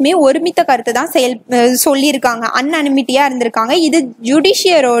 ஜட்ஜஸ்மே ஒருமித்த கருத்து தான் சொல்லியிருக்காங்க, அன்அனிமிட்டியாக இருந்திருக்காங்க. இது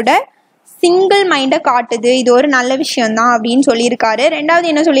ஜுடிஷியரோட சிங்கிள் மைண்டை காட்டுது, இது ஒரு நல்ல விஷயம்தான் அப்படின்னு சொல்லியிருக்காரு.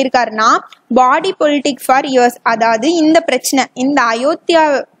 ரெண்டாவது என்ன சொல்லியிருக்காருன்னா பாடி பொலிட்டிக் ஃபார் இயர்ஸ், அதாவது இந்த பிரச்சனை இந்த அயோத்தியா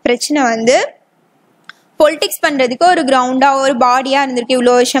பிரச்சனை வந்து பொலிட்டிக்ஸ் பண்ணுறதுக்கு ஒரு கிரவுண்டாக ஒரு பாடியாக இருந்திருக்கு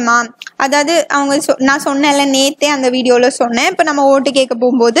இவ்வளோ வருஷமா. அதாவது அவங்க நான் சொன்னேன்ல நேற்றே அந்த வீடியோவில் சொன்னேன், இப்போ நம்ம ஓட்டு கேட்க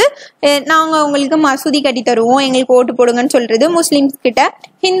போகும்போது நாங்கள் உங்களுக்கு மசூதி கட்டி தருவோம் எங்களுக்கு ஓட்டு போடுங்கன்னு சொல்கிறது, முஸ்லீம்ஸ் கிட்ட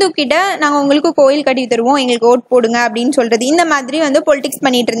ஹிந்து கிட்ட நாங்கள் உங்களுக்கு கோயில் கட்டி தருவோம் எங்களுக்கு ஓட்டு போடுங்க அப்படின்னு சொல்கிறது. இந்த மாதிரி வந்து பொலிட்டிக்ஸ்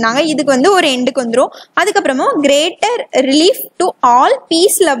பண்ணிட்டு இருந்தாங்க. இதுக்கு வந்து ஒரு எண்டுக்கு வந்துடும். அதுக்கப்புறமா greater relief to all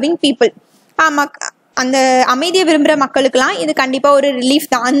piece loving people. ஆமாம், அந்த அமைதியை விரும்புகிற மக்களுக்கெல்லாம் இது கண்டிப்பாக ஒரு ரிலீஃப்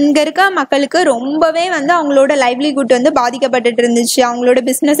தான். அங்கே இருக்க மக்களுக்கு ரொம்பவே வந்து அவங்களோட லைவ்லிஹுட் வந்து பாதிக்கப்பட்டுட்டு இருந்துச்சு. அவங்களோட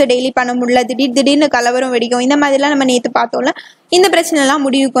பிஸ்னஸை டெய்லி பண்ண முடியல, திடீர்னு கலவரம் வெடிக்கும், இந்த மாதிரிலாம் நம்ம நேற்று பார்த்தோம்ல. இந்த பிரச்சனைலாம்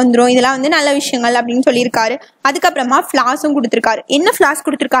முடிவுக்கு வந்துடும், இதெல்லாம் வந்து நல்ல விஷயங்கள் அப்படின்னு சொல்லியிருக்காரு. அதுக்கப்புறமா ஃப்ளாஸும் கொடுத்துருக்காரு. என்ன ஃப்ளாஸ்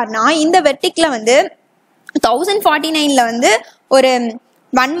கொடுத்துருக்காருன்னா, இந்த வெர்டிக்ல வந்து 1049 வந்து ஒரு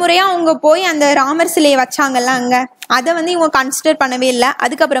வன்முறையா அவங்க போய் அந்த ராமர் சிலையை வச்சாங்கல்ல அங்க, அதை வந்து இவங்க கன்சிடர் பண்ணவே இல்லை.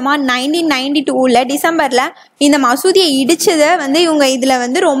 அதுக்கப்புறமா 1992 டிசம்பர்ல இந்த மசூதியை இடிச்சதை வந்து இவங்க இதுல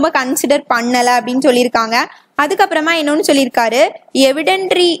வந்து ரொம்ப கன்சிடர் பண்ணல அப்படின்னு சொல்லியிருக்காங்க. அதுக்கப்புறமா இன்னொன்னு சொல்லியிருக்காரு,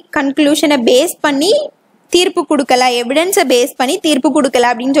 எவிடென்ட்ரி கன்க்ளூஷனை பேஸ் பண்ணி தீர்ப்பு கொடுக்கல, எவிடன்ஸை பேஸ் பண்ணி தீர்ப்பு கொடுக்கல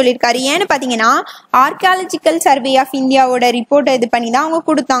அப்படின்னு சொல்லியிருக்காரு. ஏன்னு பார்த்தீங்கன்னா, ஆர்கியாலஜிக்கல் சர்வே ஆஃப் இந்தியாவோட ரிப்போர்ட்டை இது பண்ணி தான் அவங்க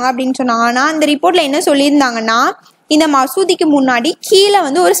கொடுத்தாங்க அப்படின்னு சொன்னாங்க. ஆனால் அந்த ரிப்போர்ட்ல என்ன சொல்லியிருந்தாங்கன்னா, இந்த மசூதிக்கு முன்னாடி கீழே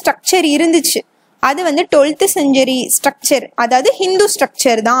வந்து ஒரு ஸ்ட்ரக்சர் இருந்துச்சு, அது வந்து 12th century ஸ்ட்ரக்சர், அதாவது ஹிந்து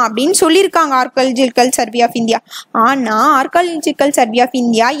ஸ்ட்ரக்சர் தான் அப்படின்னு சொல்லியிருக்காங்க ஆர்கியாலஜிக்கல் சர்வே ஆஃப் இந்தியா. ஆனால் ஆர்கியாலஜிக்கல் சர்வே ஆஃப்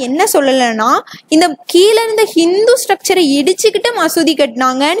இந்தியா என்ன சொல்லலைன்னா, இந்த கீழே இருந்த ஹிந்து ஸ்ட்ரக்சரை இடிச்சுக்கிட்டு மசூதி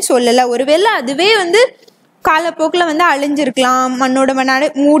கட்டினாங்கன்னு சொல்லலை. ஒருவேளை அதுவே வந்து காலப்போக்கில் வந்து அழிஞ்சிருக்கலாம், மண்ணோட மண்ணாடு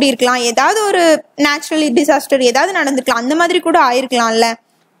மூடி இருக்கலாம், ஏதாவது ஒரு நேச்சுரல் டிசாஸ்டர் ஏதாவது நடந்திருக்கலாம், அந்த மாதிரி கூட ஆயிருக்கலாம்ல.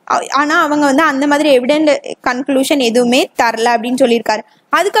 ஆனால் அவங்க வந்து அந்த மாதிரி எவிடென்ட் கன்க்ளூஷன் எதுவுமே தரல அப்படின்னு சொல்லியிருக்காரு.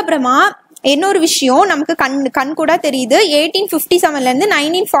 அதுக்கப்புறமா இன்னொரு விஷயம் நமக்கு கண் கூட தெரியுது. 1857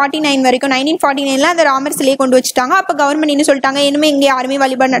 1949 வரைக்கும், 1949 அந்த ராமர் சிலையை கொண்டு வச்சுட்டாங்க. அப்போ கவர்மெண்ட் என்ன சொல்லிட்டாங்க, இனிமே இங்கே யாருமே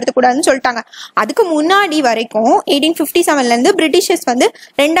வழிபாடு நடத்தக்கூடாதுன்னு சொல்லிட்டாங்க. அதுக்கு முன்னாடி வரைக்கும் 1857 பிரிட்டிஷர்ஸ் வந்து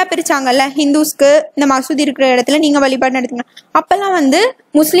 2ஆ பிரிச்சாங்கல்ல, ஹிந்துஸ்க்கு இந்த மசூதி இருக்கிற இடத்துல நீங்க வழிபாடு நடத்துங்க. அப்பெல்லாம் வந்து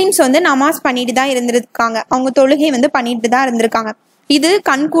முஸ்லிம்ஸ் வந்து நமாஸ் பண்ணிட்டு தான் இருந்திருக்காங்க, அவங்க தொழுகை வந்து பண்ணிட்டு தான் இருந்திருக்காங்க. இது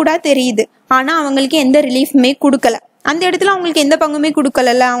கண்கூடா தெரியுது. ஆனா அவங்களுக்கு எந்த ரிலீஃபுமே கொடுக்கல, அந்த இடத்துல அவங்களுக்கு எந்த பங்குமே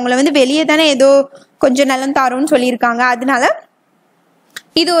கொடுக்கல. அவங்கள வந்து வெளியே தானே ஏதோ கொஞ்சம் நலம் தாரோன்னு சொல்லியிருக்காங்க. அதனால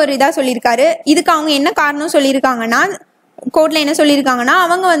இது ஒரு இதா சொல்லியிருக்காரு. இதுக்கு அவங்க என்ன காரணம் சொல்லியிருக்காங்கன்னா, கோர்ட்ல என்ன சொல்லியிருக்காங்கன்னா,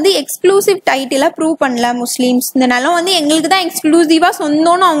 அவங்க வந்து எக்ஸ்க்ளூசிவ் டைட்டில ப்ரூவ் பண்ணல. முஸ்லீம்ஸ் இந்த நிலம் வந்து எங்களுக்கு தான் எக்ஸ்க்ளூசிவா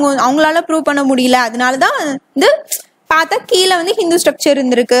சொந்தம்னு அவங்களால ப்ரூவ் பண்ண முடியல. அதனாலதான் வந்து பார்த்தா கீழே வந்து ஹிந்து ஸ்ட்ரக்சர்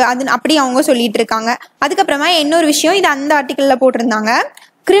இருந்திருக்கு, அது அப்படி அவங்க சொல்லிட்டு இருக்காங்க. அதுக்கப்புறமா இன்னொரு விஷயம், இது அந்த ஆர்டிக்கல்ல போட்டிருந்தாங்க,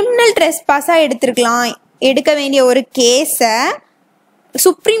 கிரிமினல் ட்ரெஸ்பாஸா எடுக்க வேண்டிய ஒரு கேஸை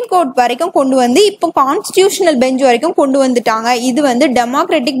சுப்ரீம் கோர்ட் வரைக்கும் கொண்டு வந்து இப்போ கான்ஸ்டிடியூஷனல் பெஞ்ச் வரைக்கும் கொண்டு வந்துட்டாங்க. இது வந்து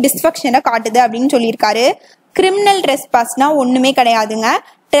டெமோக்ராட்டிக் டிஸ்ஃபங்க்ஷனை காட்டுது அப்படின்னு சொல்லியிருக்காரு. கிரிமினல் ட்ரெஸ்பாஸ்னா ஒண்ணுமே கிடையாதுங்க.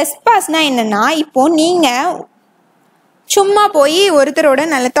 ட்ரெஸ்பாஸ்னா என்னன்னா, இப்போ நீங்க சும்மா போய் ஒருத்தரோட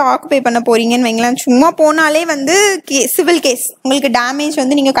நிலத்தை ஆக்குபை பண்ண போறீங்கன்னு வைங்களேன். சும்மா போனாலே வந்து சிவில் கேஸ், உங்களுக்கு டேமேஜ்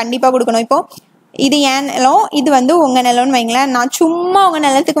வந்து நீங்க கண்டிப்பா கொடுக்கணும். இப்போ இது என் நிலம், இது வந்து உங்க நிலம்னு வைங்களேன். நான் சும்மா உங்க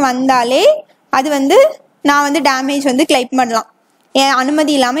நிலத்துக்கு வந்தாலே அது வந்து நான் வந்து டேமேஜ் வந்து கிளைம் பண்ணலாம். என்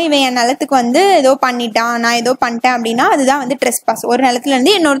அனுமதி இல்லாம இவன் என் நிலத்துக்கு வந்து ஏதோ பண்ணிட்டான், நான் ஏதோ பண்ணிட்டேன் அப்படின்னா அதுதான் வந்து ட்ரெஸ்பாஸ். ஒரு நிலத்துல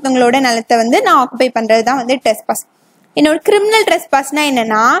இருந்து இன்னொருத்தவங்களோட நிலத்தை வந்து நான் ஆக்குபை பண்றது தான் வந்து ட்ரெஸ்பாஸ். என்னோட கிரிமினல் ட்ரெஸ்பாஸ்னா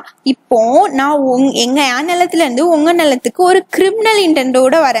என்னன்னா, இப்போ நான் என் நிலத்துல இருந்து உங்க நிலத்துக்கு ஒரு கிரிமினல்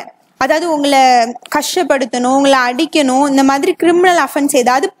இன்டென்டோட வரேன், அதாவது உங்களை கஷ்டப்படுத்தணும், உங்களை அடிக்கணும், இந்த மாதிரி கிரிமினல் அஃபென்ஸ்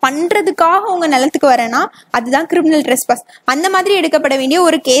ஏதாவது பண்றதுக்காக உங்க நிலத்துக்கு வரேன்னா அதுதான் கிரிமினல் ட்ரெஸ்பாஸ். அந்த மாதிரி எடுக்கப்பட வேண்டிய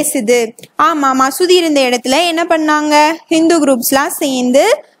ஒரு கேஸ் இது. ஆமா, மசூதி இருந்த இடத்துல என்ன பண்ணாங்க, ஹிந்து குரூப்ஸ்லாம் சேர்ந்து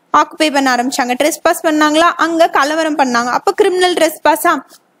ஆக்குபை பண்ண ஆரம்பிச்சாங்க, ட்ரெஸ்பாஸ் பண்ணாங்களா, அங்க கலவரம் பண்ணாங்க, அப்ப கிரிமினல் ட்ரெஸ்பாஸா?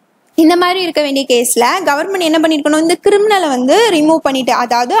 இந்த மாதிரி இருக்க வேண்டிய கேஸ்ல கவர்மெண்ட் என்ன பண்ணிருக்கணும், இந்த கிரிமினலை வந்து ரிமூவ் பண்ணிட்டு,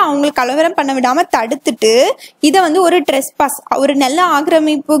 அதாவது அவங்களுக்கு கலவரம் பண்ண விடாம தடுத்துட்டு இதை வந்து ஒரு ட்ரெஸ்பாஸ், ஒரு நல்ல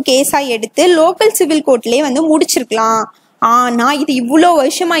ஆக்கிரமிப்பு கேஸா எடுத்து லோக்கல் சிவில் கோர்ட்லயே வந்து முடிச்சிருக்கலாம். ஆனா இது இவ்வளோ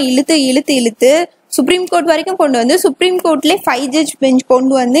வருஷமா இழுத்து சுப்ரீம் கோர்ட் வரைக்கும் கொண்டு வந்து சுப்ரீம் கோர்ட்லயே 5 ஜட்ஜ் பெஞ்ச்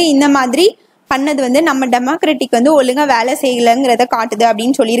கொண்டு வந்து இந்த மாதிரி பண்ணது வந்து நம்ம டெமோக்ராட்டிக் வந்து ஒழுங்கா வேலை செய்யலங்கிறத காட்டுது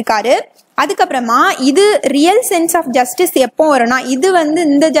அப்படின்னு சொல்லியிருக்காரு. அதுக்கப்புறமா இது ரியல் சென்ஸ் ஆஃப் ஜஸ்டிஸ் எப்போ வரும்னா, இது வந்து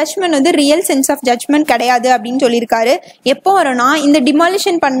இந்த ஜட்ஜ்மெண்ட் வந்து ரியல் சென்ஸ் ஆஃப் ஜட்ஜ்மெண்ட் கிடையாது அப்படின்னு சொல்லியிருக்காரு. எப்போ வரும்னா, இந்த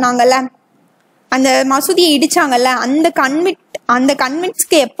டிமாலிஷன் பண்ணாங்கல்ல, அந்த மசூதியை இடிச்சாங்கல்ல, அந்த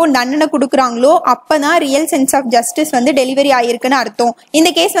கன்விக்ட்ஸ்க்கு எப்போ தண்டனை கொடுக்குறாங்களோ அப்பதான் ரியல் சென்ஸ் ஆஃப் ஜஸ்டிஸ் வந்து டெலிவரி ஆயிருக்குன்னு அர்த்தம். இந்த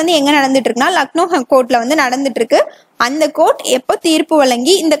கேஸ் வந்து எங்க நடந்துட்டு இருக்குன்னா, லக்னோ கோர்ட்ல வந்து நடந்துட்டு இருக்கு. அந்த கோர்ட் எப்போ தீர்ப்பு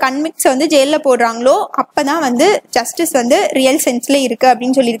வழங்கி இந்த கன்விக்ட்ஸை வந்து ஜெயில போடுறாங்களோ அப்பதான் வந்து ஜஸ்டிஸ் வந்து ரியல் சென்ஸ்ல இருக்கு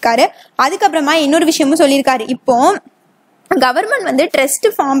அப்படின்னு சொல்லியிருக்காரு. அதுக்கப்புறமா இன்னொரு விஷயமும் சொல்லியிருக்காரு, இப்போ கவர்மெண்ட் வந்து ட்ரஸ்ட்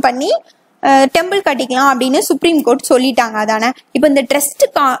ஃபார்ம் பண்ணி டெம்பிள் கட்டிக்கலாம் அப்படின்னு சுப்ரீம் கோர்ட் சொல்லிட்டாங்க. அதானே, இப்போ இந்த ட்ரஸ்ட்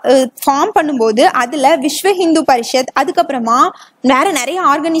ஃபார்ம் பண்ணும்போது அதுல விஸ்வ ஹிந்து பரிஷத், அதுக்கப்புறமா வேற நிறைய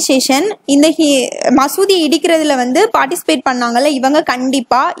ஆர்கனைசேஷன் இந்த மசூதி இடிக்கிறதுல வந்து பார்ட்டிசிபேட் பண்ணாங்கல்ல, இவங்க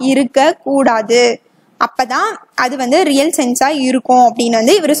கண்டிப்பா இருக்க கூடாது, அப்பதான் அது வந்து ரியல் சென்ஸா இருக்கும் அப்படின்னு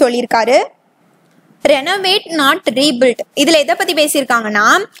வந்து இவர் சொல்லியிருக்காரு. ரெனோவேட் நாட் ரீபில்ட், இதுல எதை பத்தி பேசியிருக்காங்கன்னா,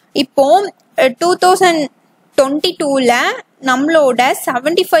 இப்போ 2022 நம்மளோட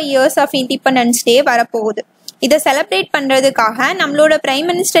 75 இயர்ஸ் ஆஃப் இண்டிபெண்டன்ஸ் டே வரப்போகுது. இதை செலிப்ரேட் பண்றதுக்காக நம்மளோட பிரைம்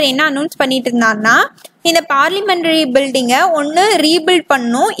மினிஸ்டர் என்ன அனௌன்ஸ் பண்ணிட்டு இருந்தாருன்னா, இந்த பார்லிமெண்டரி பில்டிங்கை ஒன்று ரீபில்ட்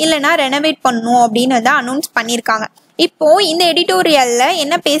பண்ணணும் இல்லைன்னா ரெனோவேட் பண்ணணும் அப்படின்னு வந்து அனௌன்ஸ் பண்ணியிருக்காங்க. இப்போ இந்த எடிட்டோரியல்ல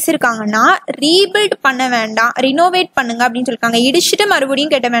என்ன பேசியிருக்காங்கன்னா, ரீபில்ட் பண்ண வேண்டாம், ரினோவேட் பண்ணுங்க அப்படின்னு சொல்லியிருக்காங்க. இடிச்சுட்டு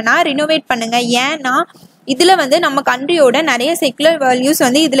மறுபடியும் கட்ட வேண்டாம், ரினோவேட் பண்ணுங்க. ஏன்னா இதுல வந்து நம்ம கண்ட்ரியோட நிறைய செக்குலர் வேல்யூஸ்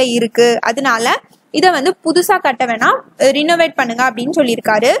வந்து இதுல இருக்கு, அதனால இதை வந்து புதுசா கட்ட வேணாம், ரினோவேட் பண்ணுங்க அப்படின்னு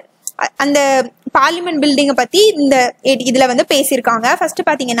சொல்லியிருக்காரு. அந்த பார்லிமெண்ட் பில்டிங்கை பத்தி இந்த இதுல வந்து பேசியிருக்காங்க. ஃபர்ஸ்ட்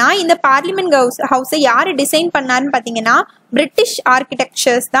பாத்தீங்கன்னா, இந்த பார்லிமெண்ட் ஹவுஸை யாரு டிசைன் பண்ணாருன்னு பாத்தீங்கன்னா, பிரிட்டிஷ்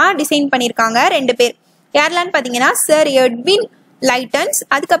ஆர்கிடெக்சர்ஸ் தான் டிசைன் பண்ணியிருக்காங்க. 2 பேர். யாரெல்லாம் பாத்தீங்கன்னா, சர் எட்வின் லைட்டன்ஸ்,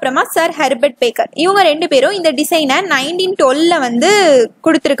 அதுக்கப்புறமா சர் ஹெர்பர்ட் பேக்கர். இவங்க 2 பேரும் இந்த டிசைனை 1912 வந்து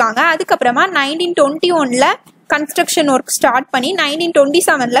கொடுத்துருக்காங்க. அதுக்கப்புறமா 1921 கன்ஸ்ட்ரக்ஷன் ஒர்க் ஸ்டார்ட் பண்ணி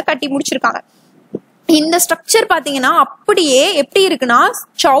 1927 கட்டி முடிச்சிருக்காங்க. இந்த ஸ்ட்ரக்சர் பாத்தீங்கன்னா அப்படியே எப்படி இருக்குன்னா,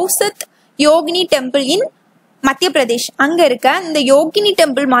 சௌசத் யோகினி டெம்பிள் இன் மத்திய பிரதேஷ் அங்க இருக்க இந்த யோகினி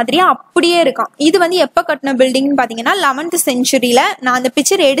டெம்பிள் மாதிரியே அப்படியே இருக்கான். இது வந்து எப்ப கட்டின பில்டிங்னு பாத்தீங்கன்னா 11th செஞ்சுரியில. நான் அந்த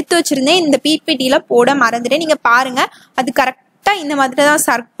பிக்சர் எடுத்து வச்சிருந்தேன், இந்த பிபிடில போட மறந்துட்டேன், நீங்க பாருங்க. அது கரெக்டா இந்த மாதிரி தான்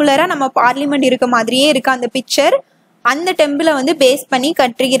சர்க்குலரா நம்ம பார்லிமெண்ட் இருக்க மாதிரியே இருக்கு அந்த பிக்சர். அந்த டெம்பிளை வந்து பேஸ் பண்ணி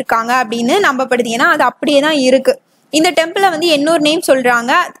கட்டியிருக்காங்க அப்படின்னு நம்பப்படுது. ஏன்னா அது அப்படியே தான் இருக்கு. இந்த டெம்பிளை வந்து இன்னொரு நேம்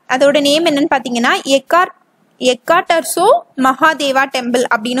சொல்றாங்க. அதோட நேம் என்னன்னு பாத்தீங்கன்னா எக்காட்டர்சோ மகாதேவா டெம்பிள்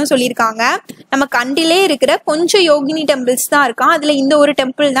அப்படின்னு சொல்லியிருக்காங்க. நம்ம கண்டிலே இருக்கிற கொஞ்சம் யோகினி டெம்பிள்ஸ் தான் இருக்கான், அதுல இந்த ஒரு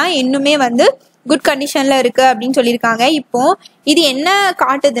டெம்பிள் தான் இன்னுமே வந்து குட் கண்டிஷன்ல இருக்கு அப்படின்னு சொல்லியிருக்காங்க. இப்போ இது என்ன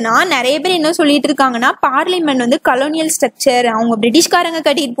காட்டுதுன்னா, நிறைய பேர் என்ன சொல்லிட்டு இருக்காங்கன்னா, பார்லிமெண்ட் வந்து கலோனியல் ஸ்ட்ரக்சர், அவங்க பிரிட்டிஷ்காரங்க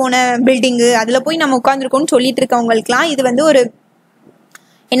கட்டிட்டு போன பில்டிங்கு, அதுல போய் நம்ம உட்காந்துருக்கோம்னு சொல்லிட்டு இருக்கவங்களுக்குலாம் இது வந்து ஒரு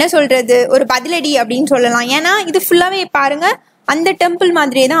என்ன சொல்றது, ஒரு பதிலடி அப்படின்னு சொல்லலாம். ஏன்னா இது ஃபுல்லாவே பாருங்க அந்த டெம்பிள்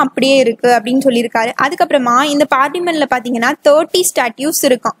மாதிரியே தான் அப்படியே இருக்கு அப்படின்னு சொல்லியிருக்காரு. அதுக்கப்புறமா இந்த பார்லிமெண்ட்ல பாத்தீங்கன்னா 30 ஸ்டாட்யூஸ்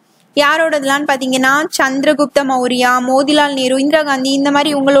இருக்கும். யாரோடதுலான்னு பாத்தீங்கன்னா, சந்திரகுப்த மௌரியா, மோதிலால் நேரு, இந்திரா காந்தி, இந்த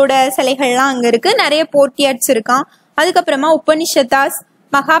மாதிரி உங்களோட சிலைகள்லாம் அங்க இருக்கு. நிறைய போர்ட்ரியாட்ஸ் இருக்கான். அதுக்கப்புறமா உபனிஷத்தாஸ்,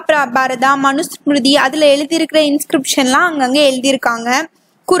 மகாபாரதா, மனுஸ்மிருதி, அதுல எழுதியிருக்கிற இன்ஸ்கிரிப்ஷன்லாம் அங்கங்க எழுதியிருக்காங்க.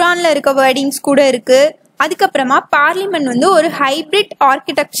 குரான்ல இருக்க வேர்டிங்ஸ் கூட இருக்கு. அதுக்கப்புறமா பார்லிமெண்ட் வந்து ஒரு ஹைபிரிட்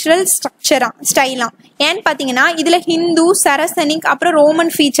ஆர்கிடெக்சரல் ஸ்டைலாம். ஏன்னு பாத்தீங்கன்னா இதுல ஹிந்து, சரசனிக், அப்புறம்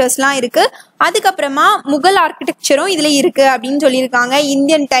ரோமன் ஃபீச்சர்ஸ்லாம் இருக்கு. அதுக்கப்புறமா முகல் ஆர்கிடெக்சரும் இதுல இருக்கு அப்படின்னு சொல்லியிருக்காங்க.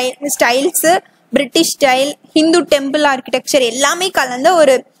 Indian styles, British style, Hindu temple architecture எல்லாமே கலந்த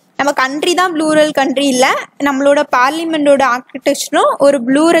ஒரு நம்ம கண்ட்ரி தான் ப்ளூரல் கண்ட்ரி இல்ல, நம்மளோட பார்லிமெண்டோட ஆர்கிடெக்சரும் ஒரு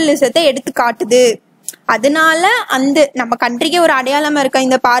ப்ளூரலிசத்தை எடுத்து காட்டுது. அதனால அந்த நம்ம கண்ட்ரிக்கே ஒரு அடையாளமா இருக்க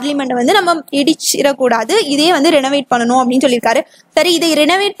இந்த பார்லிமெண்ட் வந்து நம்ம இடிச்சிடக்கூடாது, இதே வந்து ரெனோவேட் பண்ணணும் அப்படின்னு சொல்லியிருக்காரு. சரி, இதை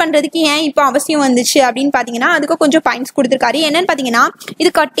ரெனோவேட் பண்றதுக்கு ஏன் இப்போ அவசியம் வந்துச்சு அப்படின்னு பாத்தீங்கன்னா, அதுக்கு கொஞ்சம் பாயிண்ட்ஸ் கொடுத்துருக்காரு. என்னன்னு பாத்தீங்கன்னா,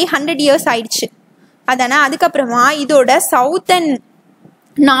 இது கட்டி 100 இயர்ஸ் ஆயிடுச்சு அதானே. அதுக்கப்புறமா இதோட சவுத் அண்ட்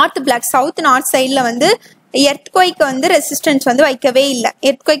நார்த் சைட்ல வந்து எர்த்குவைக்கு வந்து ரெசிஸ்டன்ஸ் வந்து வைக்கவே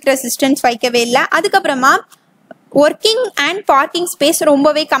இல்லை. அதுக்கப்புறமா ஒர்க்கிங் அண்ட் பார்க்கிங் ஸ்பேஸ்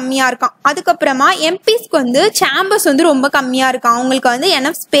ரொம்பவே கம்மியா இருக்கான். அதுக்கப்புறமா எம்பிஸ்க்கு வந்து சேம்பர்ஸ் வந்து ரொம்ப கம்மியா இருக்கான், அவங்களுக்கு வந்து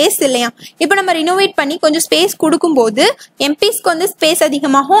எனஃப் ஸ்பேஸ் இல்லையா. இப்போ நம்ம ரினோவேட் பண்ணி கொஞ்சம் ஸ்பேஸ் கொடுக்கும்போது எம்பிஸ்க்கு வந்து ஸ்பேஸ்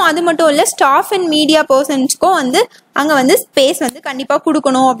அதிகமாகும். அது மட்டும் இல்ல, ஸ்டாஃப் அண்ட் மீடியா பர்சன்ஸ்க்கும் வந்து அங்க வந்து ஸ்பேஸ் வந்து கண்டிப்பா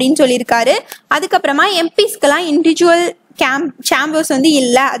கொடுக்கணும் அப்படின்னு சொல்லியிருக்காரு. அதுக்கப்புறமா எம்பிஸ்க்கெல்லாம் இண்டிவிஜுவல் சேம்பர்ஸ் வந்து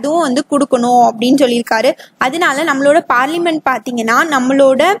இல்ல, அதுவும் வந்து கொடுக்கணும் அப்படின்னு சொல்லியிருக்காரு. அதனால நம்மளோட பார்லிமெண்ட் பாத்தீங்கன்னா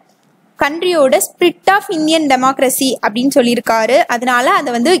நம்மளோட கண்ட்ரியோட ஸ்பிரிட் ஆஃப் இந்தியன் டெமோக்ரஸி அப்படின்னு சொல்லியிருக்காரு. அதனால அதை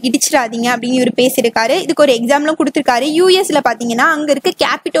வந்து இடிச்சிடாதீங்க அப்படின்னு இவர் பேசியிருக்காரு. இதுக்கு ஒரு எக்ஸாம்லாம் கொடுத்துருக்காரு. யூஎஸ்ல பாத்தீங்கன்னா அங்க இருக்க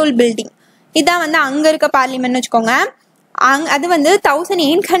கேபிட்டல் பில்டிங், இதான் வந்து அங்க இருக்க பார்லிமெண்ட் வச்சுக்கோங்க. அது வந்து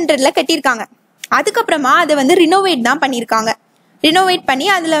 1800 கட்டியிருக்காங்க. அதுக்கப்புறமா அதை வந்து ரினோவேட் தான் பண்ணியிருக்காங்க. ரினோவேட் பண்ணி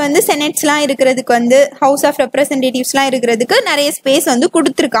அதுல வந்து செனட்ஸ்லாம் இருக்கிறதுக்கு வந்து ஹவுஸ் ஆஃப் ரெப்ரசன்டேட்டிவ்ஸ்லாம் இருக்கிறதுக்கு நிறைய ஸ்பேஸ் வந்து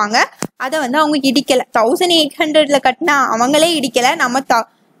கொடுத்துருக்காங்க. அதை வந்து அவங்க இடிக்கல. 1800 கட்டினா அவங்களே இடிக்கல, நம்ம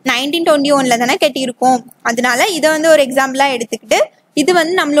 1921 தானே கட்டியிருக்கோம். அதனால இதை வந்து ஒரு எக்ஸாம்பிளா எடுத்துக்கிட்டு, இது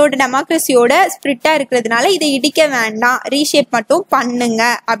வந்து நம்மளோட டெமோக்ரஸியோட ஸ்பிரிட்டா இருக்கிறதுனால இதை இடிக்க வேண்டாம், ரீஷேப் மட்டும் பண்ணுங்க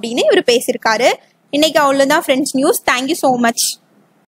அப்படின்னு இவர் பேசியிருக்காரு. இன்னைக்கு அவ்வளவுதான் friends news. Thank you so much.